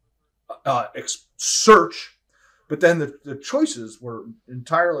search. But then the choices were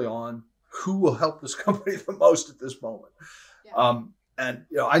entirely on who will help this company the most at this moment. Yeah. And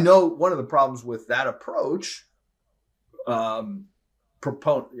I know one of the problems with that approach, activists,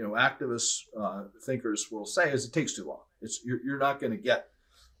 thinkers will say, is it takes too long. You're not going to get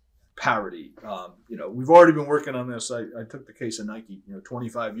parity. We've already been working on this. I took the case of Nike.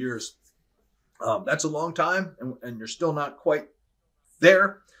 25 years. That's a long time, and you're still not quite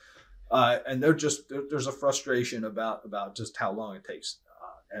there. And there's a frustration about just how long it takes,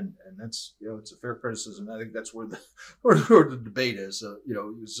 and that's it's a fair criticism. I think that's where the debate is.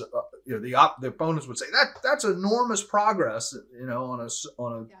 The opponents would say that's enormous progress, on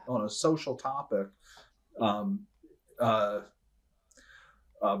a social topic. So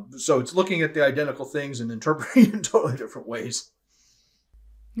it's looking at the identical things and interpreting it in totally different ways.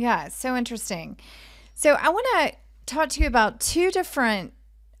 Yeah, it's so interesting. So I want to talk to you about 2 different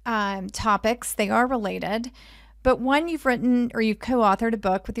topics. They are related, but one, you've written or you've co-authored a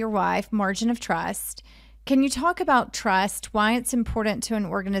book with your wife, Margin of Trust. Can you talk about trust, why it's important to an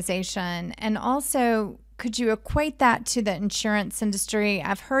organization, and also could you equate that to the insurance industry?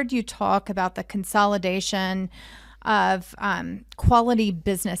 I've heard you talk about the consolidation of quality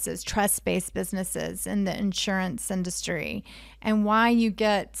businesses, trust-based businesses in the insurance industry, and why you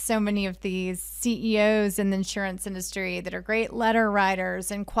get so many of these CEOs in the insurance industry that are great letter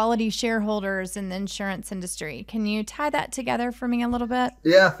writers and quality shareholders in the insurance industry. Can you tie that together for me a little bit?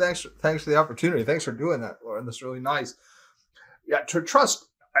 Yeah, thanks for the opportunity. Thanks for doing that, Lauren. That's really nice. Yeah, trust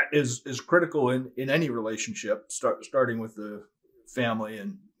is critical in any relationship, starting with the family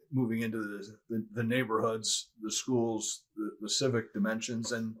and moving into the neighborhoods, the schools, the civic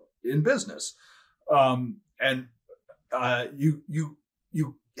dimensions, and in business. You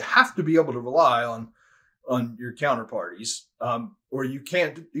have to be able to rely on your counterparties, or you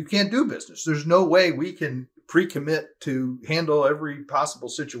can't do business. There's no way we can pre-commit to handle every possible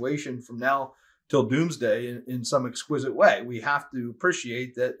situation from now till doomsday in some exquisite way. We have to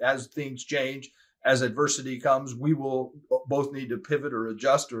appreciate that as things change, as adversity comes, we will both need to pivot or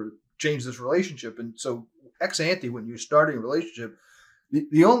adjust or change this relationship. And so ex ante, when you're starting a relationship,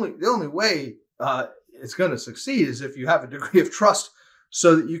 the only way it's going to succeed is if you have a degree of trust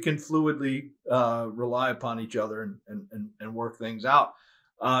so that you can fluidly rely upon each other and work things out.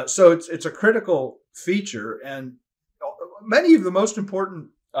 So it's a critical feature. And many of the most important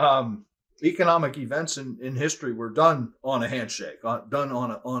economic events in history were done on a handshake, done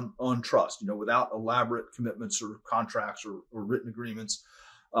on trust, without elaborate commitments or contracts or written agreements,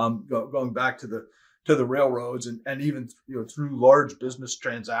 going back to the railroads and even through large business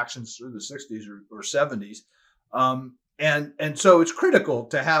transactions through the 60s or 70s. And so it's critical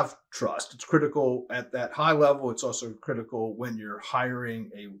to have trust. It's critical at that high level. It's also critical when you're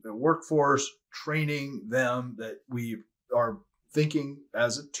hiring a workforce, training them that we are thinking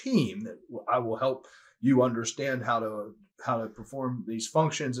as a team, that I will help you understand how to perform these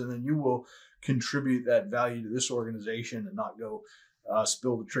functions, and then you will contribute that value to this organization and not go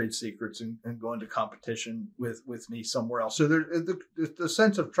spill the trade secrets and go into competition with me somewhere else. So the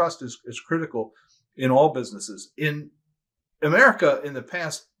sense of trust is critical in all businesses. In America, in the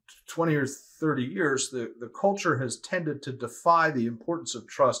past 20 or 30 years, the culture has tended to defy the importance of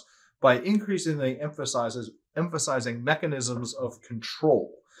trust by increasingly emphasizing mechanisms of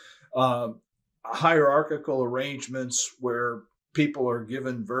control, hierarchical arrangements where people are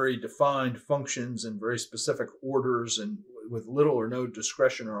given very defined functions and very specific orders, and with little or no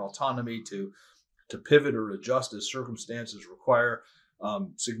discretion or autonomy to pivot or adjust as circumstances require.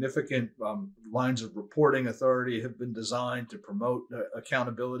 Significant lines of reporting authority have been designed to promote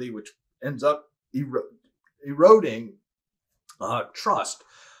accountability, which ends up eroding trust.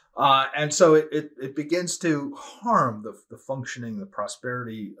 And so it begins to harm the functioning, the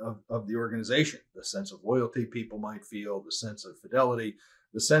prosperity of the organization, the sense of loyalty people might feel, the sense of fidelity,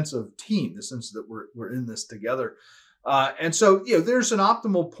 the sense of team, the sense that we're in this together. And so, there's an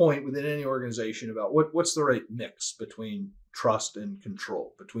optimal point within any organization about what's the right mix between trust and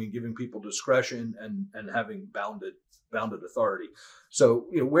control, between giving people discretion and having bounded authority. So,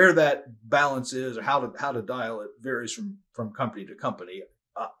 where that balance is or how to dial it varies from company to company.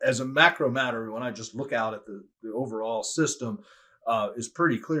 As a macro matter, when I just look out at the overall system, is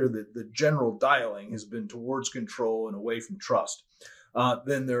pretty clear that the general dialing has been towards control and away from trust.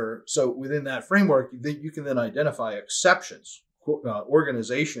 So within that framework, you can then identify exceptions,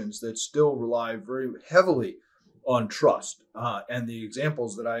 organizations that still rely very heavily on trust. And the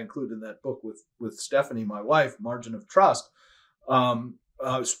examples that I include in that book with Stephanie, my wife, Margin of Trust, are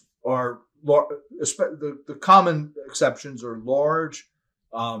the common exceptions are large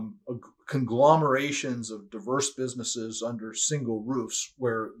conglomerations of diverse businesses under single roofs,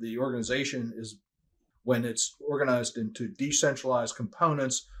 where the organization is, when it's organized into decentralized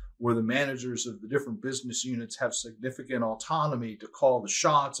components, where the managers of the different business units have significant autonomy to call the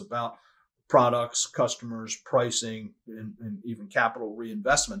shots about products, customers, pricing, and even capital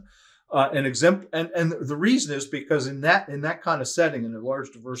reinvestment. And the reason is because in that kind of setting, in a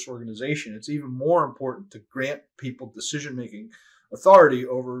large diverse organization, it's even more important to grant people decision-making authority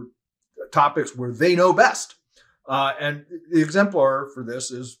over topics where they know best. And the exemplar for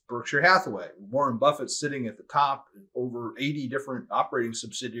this is Berkshire Hathaway. Warren Buffett sitting at the top, over 80 different operating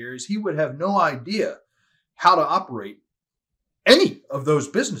subsidiaries. He would have no idea how to operate any of those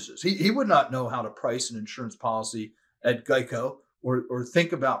businesses. He would not know how to price an insurance policy at Geico, or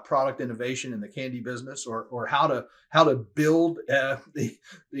think about product innovation in the candy business, or how to build the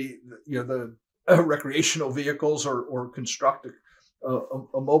recreational vehicles, or construct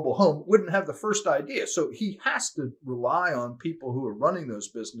a mobile home. Wouldn't have the first idea. So he has to rely on people who are running those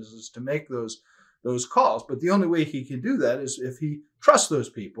businesses to make those calls. But the only way he can do that is if he trusts those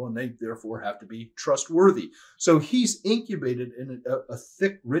people, and they therefore have to be trustworthy. So he's incubated in a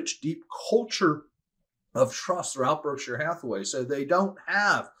thick, rich, deep culture of trust throughout Berkshire Hathaway. So they don't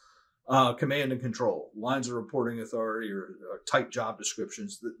have command and control, lines of reporting authority, or tight job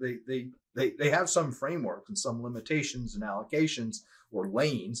descriptions. They have some framework and some limitations and allocations, or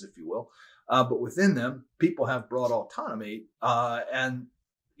lanes, if you will. But within them, people have broad autonomy. And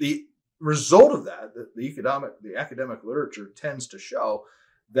the result of that, the academic literature tends to show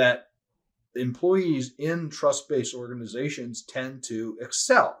that employees in trust-based organizations tend to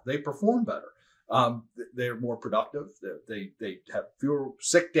excel. They perform better. They're more productive. They have fewer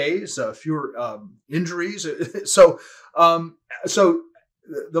sick days, fewer injuries. So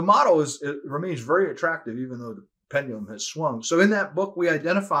the model remains very attractive, even though the pendulum has swung. So in that book, we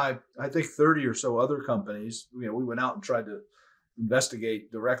identified, I think, 30 or so other companies. We went out and tried to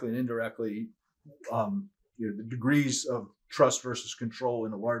investigate directly and indirectly, the degrees of trust versus control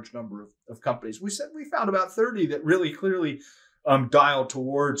in a large number of companies. We found about 30 that really clearly dial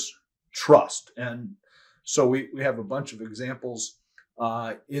towards trust. And so we have a bunch of examples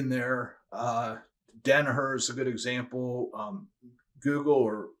in there. Danaher is a good example. Google,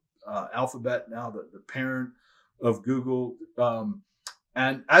 or Alphabet, now the parent of Google.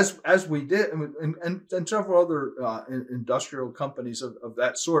 And as we did, and several other industrial companies of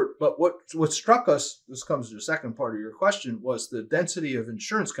that sort. But what struck us, this comes to the second part of your question, was the density of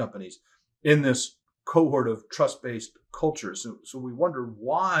insurance companies in this cohort of trust-based cultures. So we wondered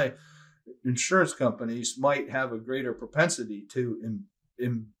why insurance companies might have a greater propensity to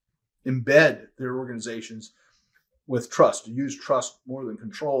embed their organizations with trust, to use trust more than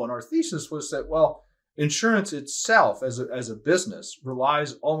control. And our thesis was that, well, insurance itself as a business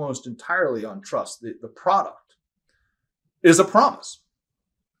relies almost entirely on trust. The product is a promise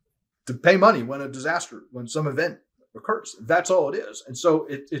to pay money when some event occurs. That's all it is. And so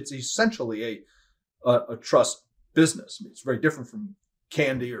it's essentially a trust business. I mean, it's very different from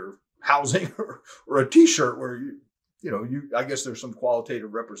candy or housing or a T-shirt where I guess there's some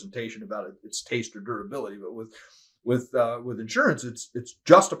qualitative representation about its taste or durability, but with insurance, it's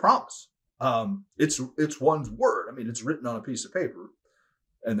just a promise. It's one's word. I mean, it's written on a piece of paper,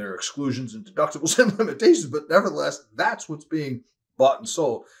 and there are exclusions and deductibles and limitations, but nevertheless, that's what's being bought and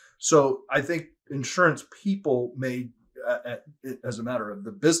sold. So I think insurance people may, as a matter of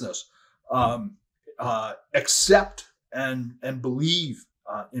the business, accept and believe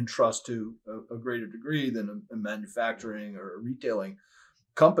in trust to a greater degree than a manufacturing or a retailing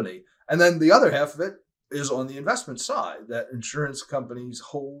company. And then the other half of it is on the investment side, that insurance companies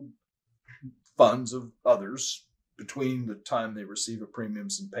hold funds of others between the time they receive a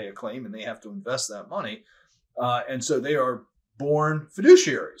premiums and pay a claim, and they have to invest that money. And so they are born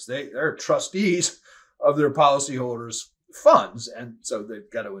fiduciaries. They're trustees of their policyholders' funds. And so they've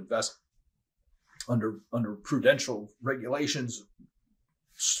got to invest under prudential regulations,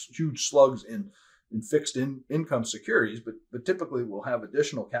 huge slugs in fixed income securities, but typically will have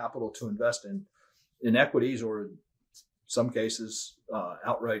additional capital to invest in equities, or in some cases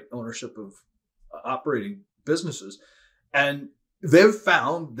outright ownership of operating businesses. And they've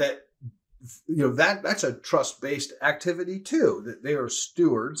found that that's a trust-based activity too, that they are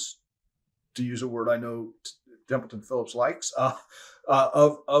stewards, to use a word I know Templeton Phillips likes,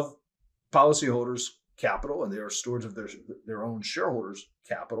 of policyholders' capital, and they are stewards of their own shareholders'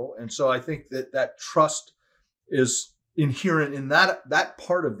 capital. And so I think that trust is inherent in that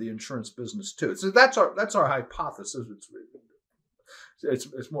part of the insurance business too. So that's our hypothesis.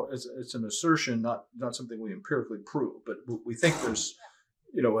 It's an assertion, not something we empirically prove, but we think there's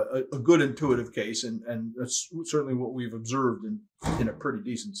a good intuitive case, and that's certainly what we've observed in a pretty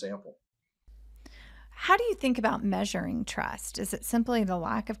decent sample. How do you think about measuring trust? Is it simply the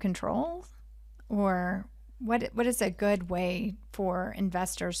lack of control, or what is a good way for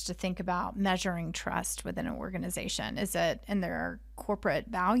investors to think about measuring trust within an organization? Is it in their corporate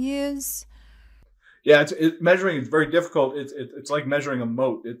values? Yeah, measuring is very difficult. It's like measuring a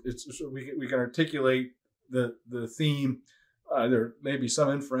moat. We can articulate the theme. There may be some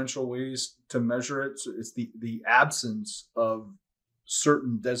inferential ways to measure it. So it's the absence of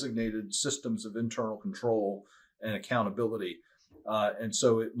certain designated systems of internal control and accountability. And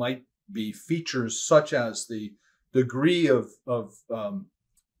so it might be features such as the degree of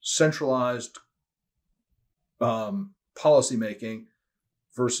centralized policymaking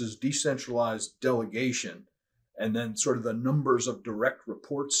versus decentralized delegation, and then sort of the numbers of direct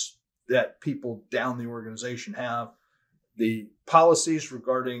reports that people down the organization have, the policies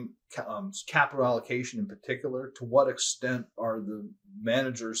regarding capital allocation in particular. To what extent are the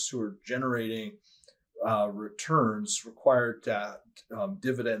managers who are generating returns required to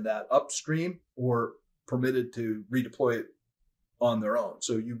dividend that upstream, or permitted to redeploy it on their own?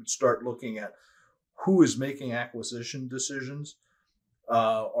 So you would start looking at who is making acquisition decisions.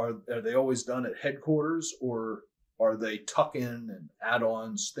 Are they always done at headquarters, or are they tuck-in and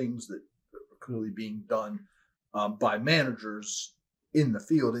add-ons, things that are clearly being done by managers in the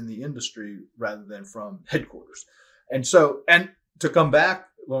field, in the industry, rather than from headquarters? And so, and to come back,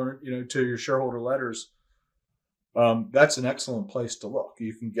 Lauren, to your shareholder letters, that's an excellent place to look.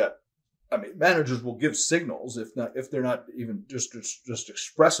 You can get, managers will give signals if they're not even just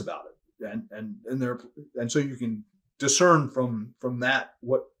express about it, and so you can discern from that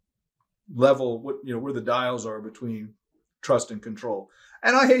what level, where the dials are between trust and control.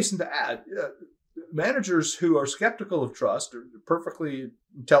 And I hasten to add, managers who are skeptical of trust are perfectly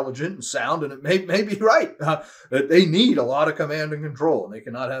intelligent and sound, and it may be right that they need a lot of command and control, and they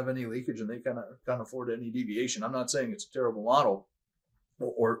cannot have any leakage, and they can't afford any deviation. I'm not saying it's a terrible model,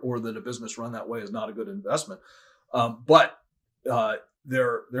 or that a business run that way is not a good investment, but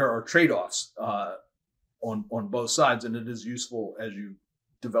there are trade-offs on both sides, and it is useful as you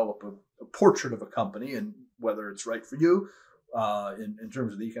develop a portrait of a company, and whether it's right for you in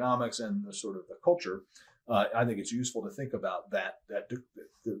terms of the economics and the sort of the culture. I think it's useful to think about the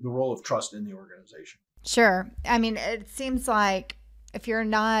role of trust in the organization. Sure. It seems like if you're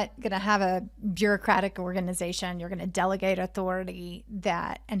not going to have a bureaucratic organization, you're going to delegate authority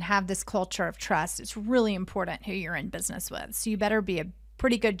and have this culture of trust. It's really important who you're in business with. So you better be a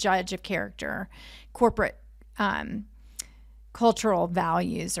pretty good judge of character. Corporate cultural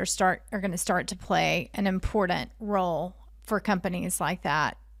values are going to start to play an important role for companies like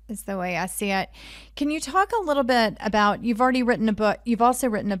that, is the way I see it. Can you talk a little bit about, you've also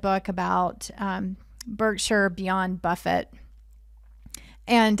written a book about Berkshire Beyond Buffett.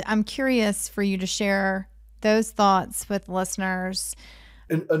 And I'm curious for you to share those thoughts with listeners.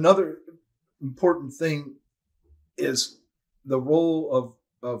 And another important thing is the role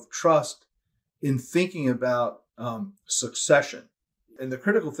of trust in thinking about succession. And the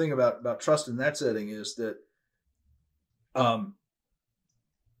critical thing about trust in that setting is that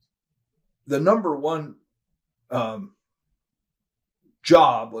the number one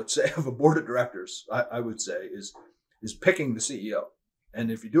job, let's say, of a board of directors, I would say, is picking the CEO. And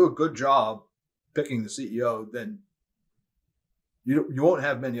if you do a good job picking the CEO, then you won't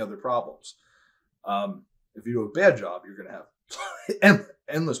have many other problems. If you do a bad job, you're going to have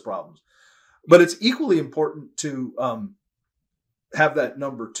endless problems. But it's equally important to have that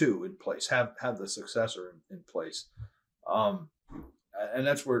number two in place, have the successor in place. And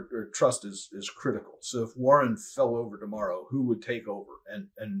that's where trust is critical. So if Warren fell over tomorrow, who would take over? And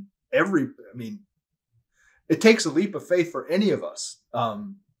it takes a leap of faith for any of us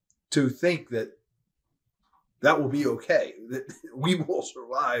to think that will be okay, that we will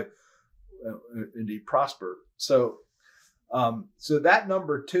survive, indeed prosper. So that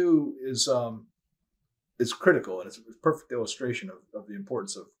number two is critical, and it's a perfect illustration of the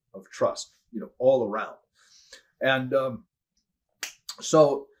importance of trust, all around. And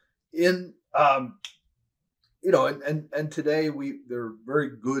so in and today there are very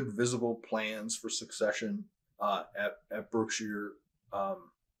good visible plans for succession at Berkshire.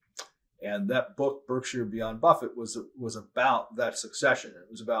 And that book, Berkshire Beyond Buffett, was about that succession. It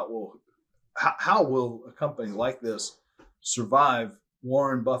was about, well, how will a company like this survive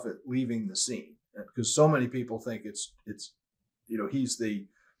Warren Buffett leaving the scene? Because so many people think it's he's the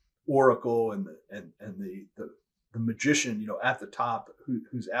oracle and the magician, at the top,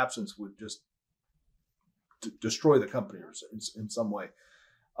 whose absence would just destroy the company in some way.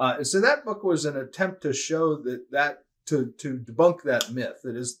 And so that book was an attempt to show that to debunk that myth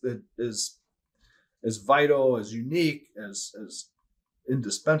that is as vital, as unique, as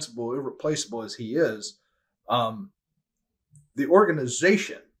indispensable, irreplaceable as he is. The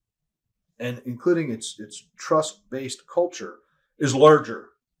organization, and including its trust-based culture, is larger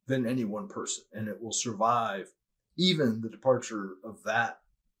than any one person, and it will survive even the departure of that,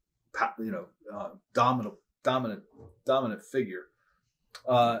 dominant figure.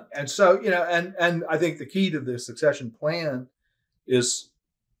 And so, and I think the key to the succession plan is,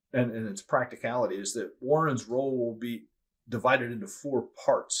 and its practicality, is that Warren's role will be divided into four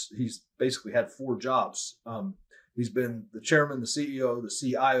parts. He's basically had four jobs. He's been the chairman, the CEO, the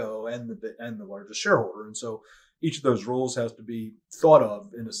CIO, and the largest shareholder. And so each of those roles has to be thought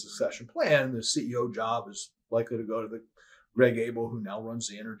of in a succession plan. The CEO job is likely to go to the Greg Abel, who now runs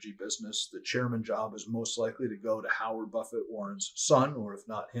the energy business. The chairman job is most likely to go to Howard Buffett, Warren's son, or if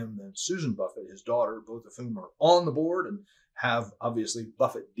not him, then Susan Buffett, his daughter, both of whom are on the board and have obviously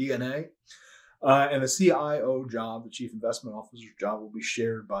Buffett DNA. And the CIO job, the chief investment officer's job, will be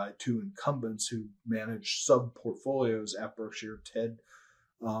shared by two incumbents who manage sub-portfolios at Berkshire, Ted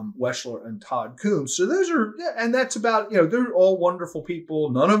Weschler and Todd Coombs. So those are, and that's about, they're all wonderful people.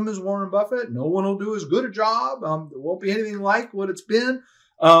 None of them is Warren Buffett. No one will do as good a job. There won't be anything like what it's been,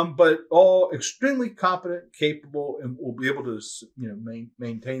 but all extremely competent, capable, and will be able to,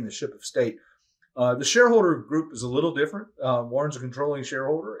 maintain the ship of state. The shareholder group is a little different. Warren's a controlling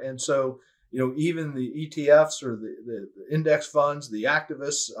shareholder. And so, even the ETFs or the index funds, the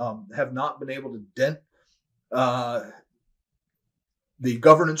activists have not been able to dent the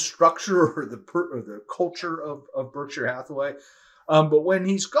governance structure or the culture of Berkshire Hathaway. But when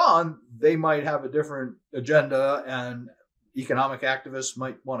he's gone, they might have a different agenda, and economic activists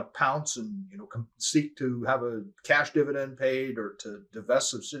might want to pounce and seek to have a cash dividend paid or to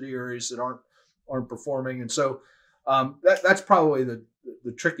divest subsidiaries that aren't performing. And so that's probably the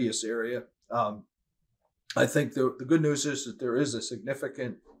trickiest area. I think the good news is that there is a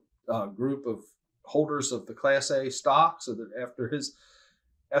significant group of holders of the Class A stock, so that after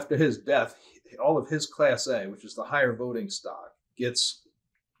his death, all of his Class A, which is the higher voting stock, gets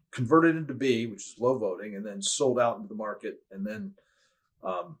converted into B, which is low voting, and then sold out into the market, and then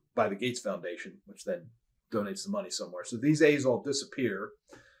by the Gates Foundation, which then donates the money somewhere. So these A's all disappear,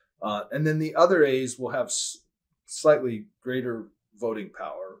 and then the other A's will have slightly greater voting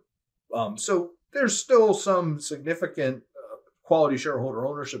power. So there's still some significant quality shareholder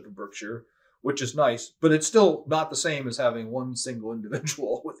ownership of Berkshire, which is nice, but it's still not the same as having one single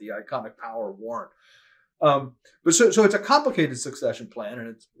individual with the iconic power of Warren. But so it's a complicated succession plan,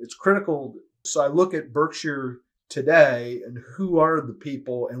 and it's critical. So I look at Berkshire today and who are the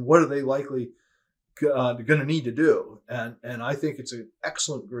people and what are they likely going to need to do. And I think it's an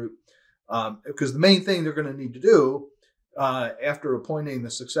excellent group because the main thing they're going to need to do after appointing the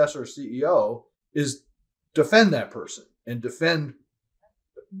successor CEO is defend that person and defend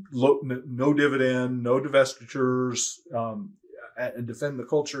no dividend, no divestitures, and defend the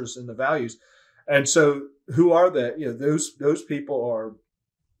cultures and the values. And so, who are they? Those people are,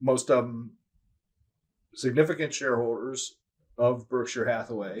 most of them, significant shareholders of Berkshire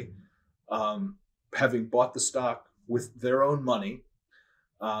Hathaway, having bought the stock with their own money,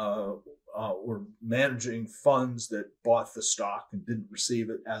 or managing funds that bought the stock and didn't receive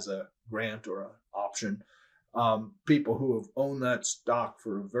it as a grant or an option. People who have owned that stock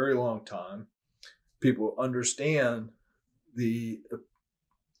for a very long time, people who understand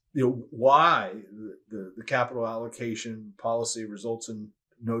why the capital allocation policy results in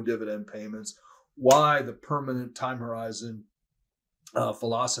no dividend payments, why the permanent time horizon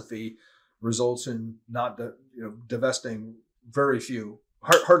philosophy results in not divesting very few,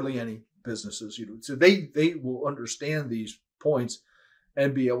 hardly any businesses. So they will understand these points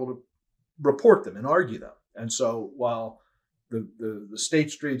and be able to report them and argue them. And so while the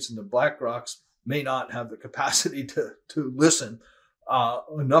State Streets and the BlackRocks may not have the capacity to listen,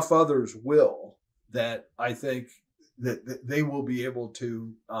 enough others will, that I think that they will be able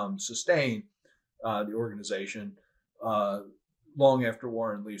to sustain the organization long after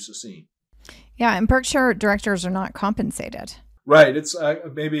Warren leaves the scene. Yeah, and Berkshire directors are not compensated. Right. It's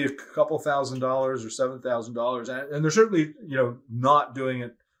maybe a couple $1,000 or $7,000, and they're certainly not doing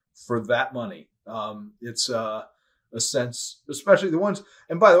it for that money. It's a sense, especially the ones.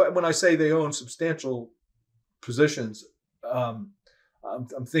 And by the way, when I say they own substantial positions, I'm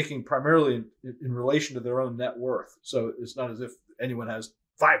thinking primarily in relation to their own net worth. So it's not as if anyone has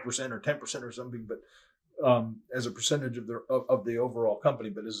 5% or 10% or something, but as a percentage of the overall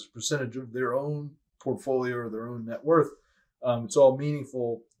company, but as a percentage of their own portfolio or their own net worth. It's all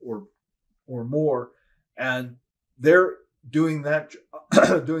meaningful or more, and they're doing that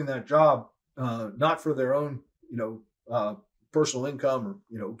job not for their own personal income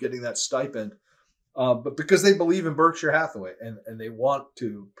or getting that stipend, but because they believe in Berkshire Hathaway and they want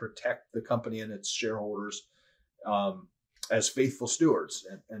to protect the company and its shareholders as faithful stewards,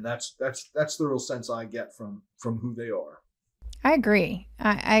 and that's the real sense I get from who they are. I agree.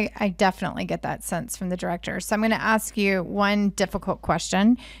 I definitely get that sense from the directors. So I'm going to ask you one difficult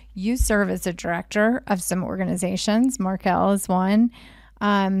question. You serve as a director of some organizations. Markel is one.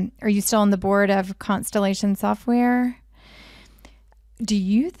 Are you still on the board of Constellation Software? Do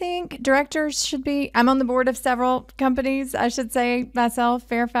you think directors should be? I'm on the board of several companies, I should say myself,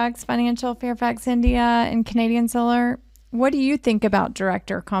 Fairfax Financial, Fairfax India, and Canadian Solar. What do you think about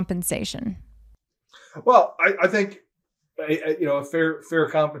director compensation? Well, I think a fair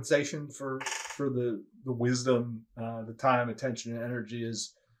compensation for the wisdom, the time, attention, and energy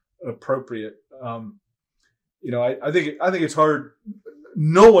is appropriate. I think it's hard.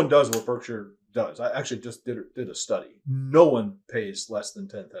 No one does what Berkshire does. I actually just did a study. No one pays less than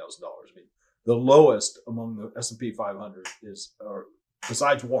 $10,000. I mean, the lowest among the S&P 500 is, or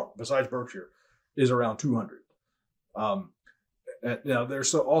besides Berkshire, is around 200. Now,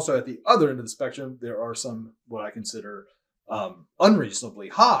 there's also at the other end of the spectrum, there are some what I consider unreasonably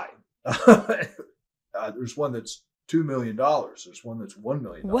high. There's one that's $2 million. There's one that's $1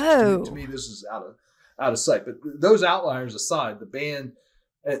 million. Whoa! To me, this is out of sight. But those outliers aside, the band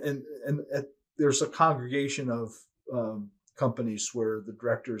and there's a congregation of companies where the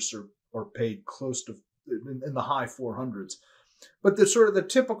directors are paid close to in the high 400s, but the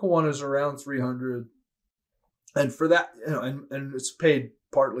typical one is around 300. And for that, and it's paid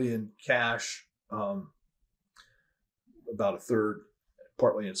partly in cash, about a third,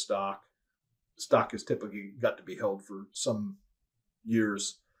 partly in stock. Stock is typically got to be held for some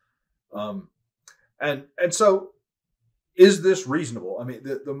years. And so is this reasonable? I mean,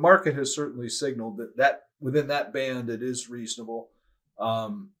 the market has certainly signaled that within that band, it is reasonable.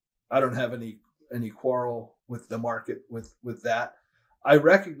 I don't have any quarrel with the market with that. I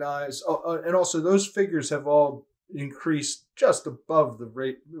recognize, and also those figures have all increased just above the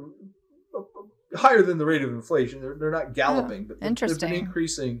rate, higher than the rate of inflation. They're not galloping, but they've been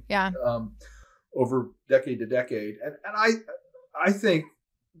increasing over decade to decade. And I think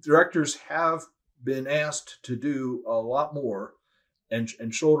directors have been asked to do a lot more and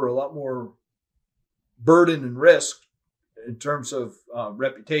shoulder a lot more burden and risk in terms of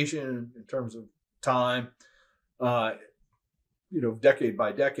reputation, in terms of time, decade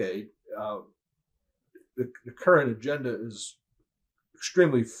by decade. The current agenda is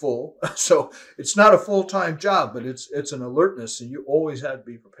extremely full. So it's not a full-time job, but it's an alertness, and you always have to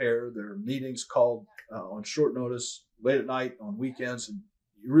be prepared. There are meetings called on short notice, late at night, on weekends, and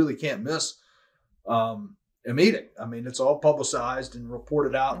you really can't miss. a meeting. I mean, it's all publicized and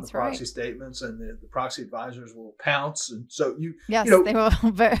reported out in the That's proxy right. statements, and the proxy advisors will pounce. And so Yes, you know, they will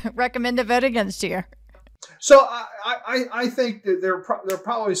recommend a vote against you. so I think that there are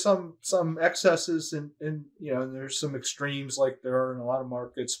probably some excesses and and there's some extremes like there are in a lot of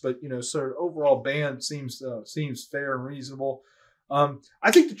markets, but sort of overall band seems fair and reasonable.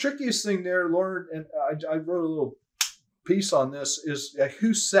 I think the trickiest thing there, Lauren, and I wrote a little piece on this, is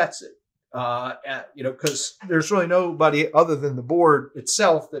who sets it. Because there's really nobody other than the board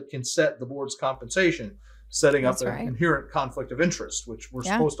itself that can set the board's compensation, setting up an inherent conflict of interest, which we're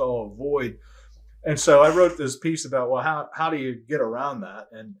supposed to all avoid. And so I wrote this piece about, well, how do you get around that?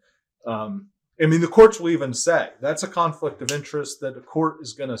 And I mean, the courts will even say that's a conflict of interest that the court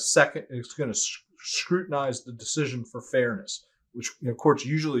is going to scrutinize the decision for fairness, which courts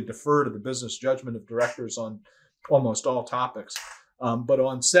usually defer to the business judgment of directors on almost all topics. But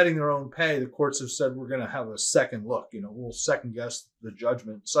on setting their own pay, the courts have said we're going to have a second look. We'll second guess the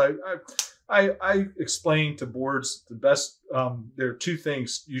judgment. So I explained to boards the best. There are two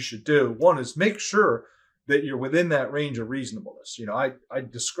things you should do. One is make sure that you're within that range of reasonableness. I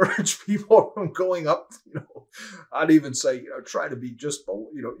discourage people from going up. I'd even say try to be just below.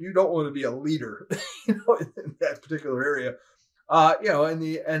 You don't want to be a leader. In that particular area. And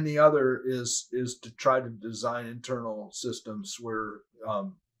the other is to try to design internal systems where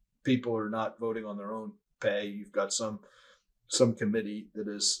people are not voting on their own pay. You've got some committee that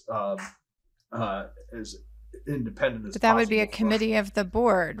is as independent as possible. But that would be a committee of the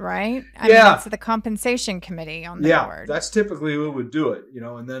board, right? I mean, it's the compensation committee on the board. Yeah, that's typically who would do it.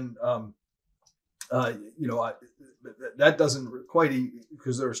 And then that doesn't quite,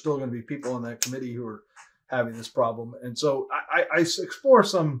 because there are still going to be people on that committee who are having this problem. And so I explore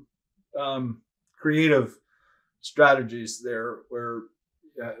some creative strategies there where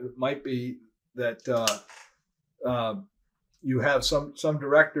it might be that you have some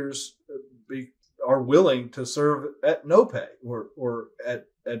directors are willing to serve at no pay or at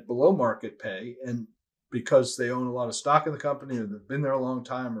below market pay, and because they own a lot of stock in the company or they've been there a long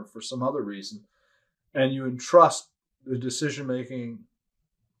time or for some other reason, and you entrust the decision making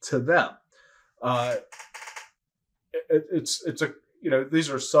to them. These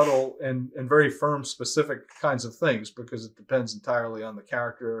are subtle and very firm specific kinds of things because it depends entirely on the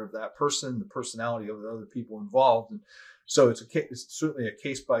character of that person, the personality of the other people involved. And so it's certainly a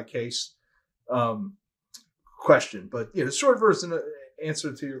case by case question. But the short version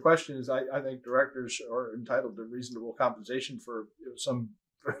answer to your question is I think directors are entitled to reasonable compensation for some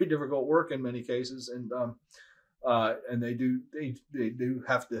very difficult work in many cases. And they do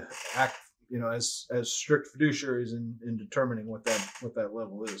have to act as strict fiduciaries in determining what that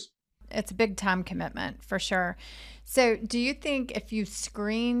level is. It's a big time commitment for sure. So do you think if you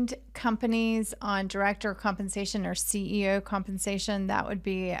screened companies on director compensation or CEO compensation, that would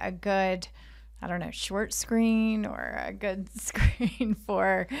be a good, short screen or a good screen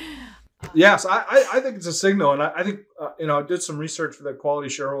for? Yes, I think it's a signal. And I think, I did some research for the Quality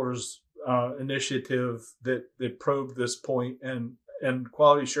Shareholders initiative that probed this point, and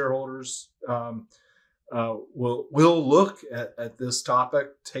Quality Shareholders will look at this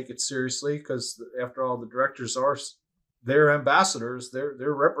topic, take it seriously, because after all, the directors are their ambassadors,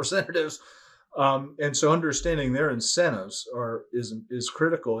 they're representatives, and so understanding their incentives is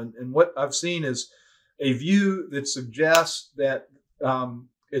critical. And what I've seen is a view that suggests that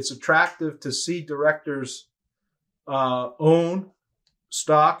it's attractive to see directors own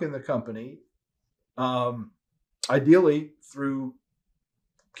stock in the company, ideally through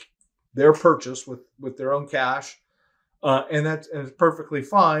their purchase with their own cash, and it's perfectly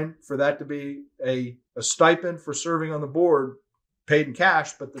fine for that to be a stipend for serving on the board, paid in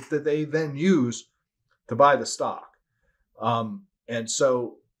cash, but that they then use to buy the stock. And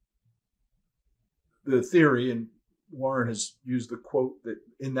so the theory, and Warren has used the quote, that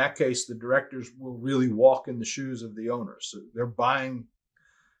in that case the directors will really walk in the shoes of the owners. So they're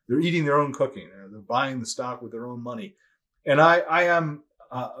eating their own cooking. They're buying the stock with their own money, and I am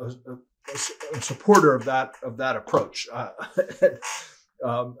a supporter of that approach. I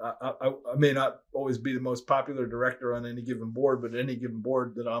may not always be the most popular director on any given board, but any given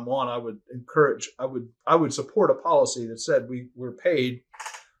board that I'm on, I would support a policy that said we're paid,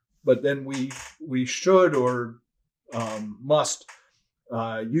 but then we should or must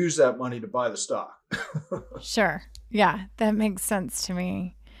use that money to buy the stock. Sure. Yeah, that makes sense to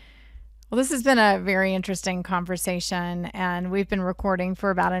me. Well, this has been a very interesting conversation, and we've been recording for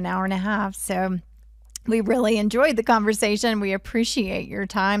about an hour and a half. So we really enjoyed the conversation. We appreciate your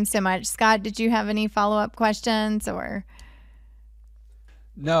time so much. Scott, did you have any follow-up questions or?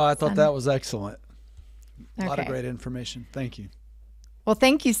 No, I thought that was excellent. A lot of Okay. great information. Thank you. Well,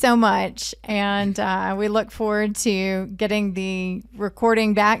 thank you so much. And we look forward to getting the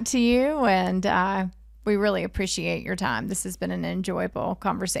recording back to you. And we really appreciate your time. This has been an enjoyable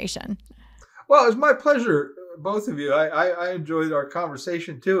conversation. Well, it's my pleasure, both of you. I enjoyed our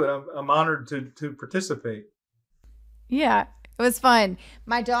conversation too, and I'm honored to participate. Yeah, it was fun.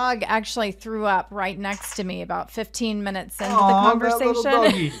 My dog actually threw up right next to me about 15 minutes into the conversation. That little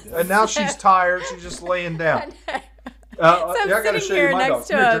doggy. And now she's tired. She's just laying down. So I'm sitting here next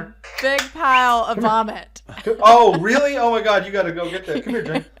to a big pile of vomit. Oh, really? Oh my God, you got to go get that. Come here,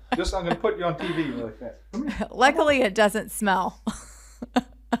 Jen. I'm going to put you on TV really fast. Luckily, it doesn't smell.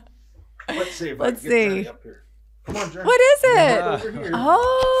 Let's see if I can get Jenny up here. Come on, Jen. What is it? Look over here.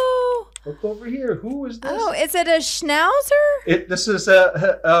 Oh. Look over here. Who is this? Oh, is it a schnauzer? This is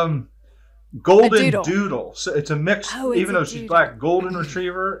a golden doodle. doodle. So it's a mix, Oh, it's even a though she's doodle. black, golden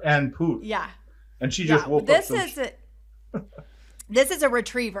retriever and poodle. Yeah. And she just woke up. This is a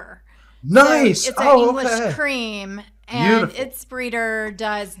retriever. Nice. So it's an English cream, and Beautiful. its breeder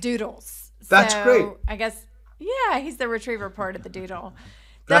does doodles. That's So great. I guess, yeah, he's the retriever part of the doodle.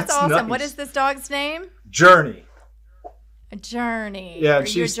 That's That's awesome. nice. What is this dog's name? Journey. A Journey. Yeah, Are you a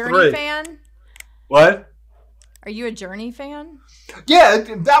she's Journey 3. fan? What? Are you a Journey fan? Yeah,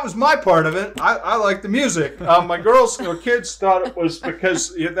 that was my part of it. I like the music. My girls or kids thought it was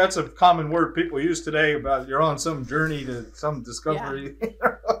because that's a common word people use today about you're on some journey to some discovery.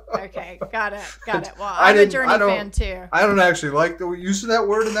 Okay, got it. Well, I I'm a didn't- Journey I don't- fan too. I don't actually like the use of that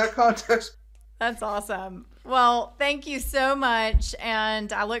word in that context. That's awesome. Well, thank you so much.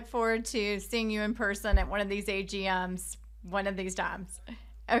 And I look forward to seeing you in person at one of these AGMs one of these times.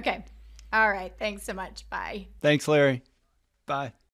 Okay. All right. Thanks so much. Bye. Thanks, Larry. Bye.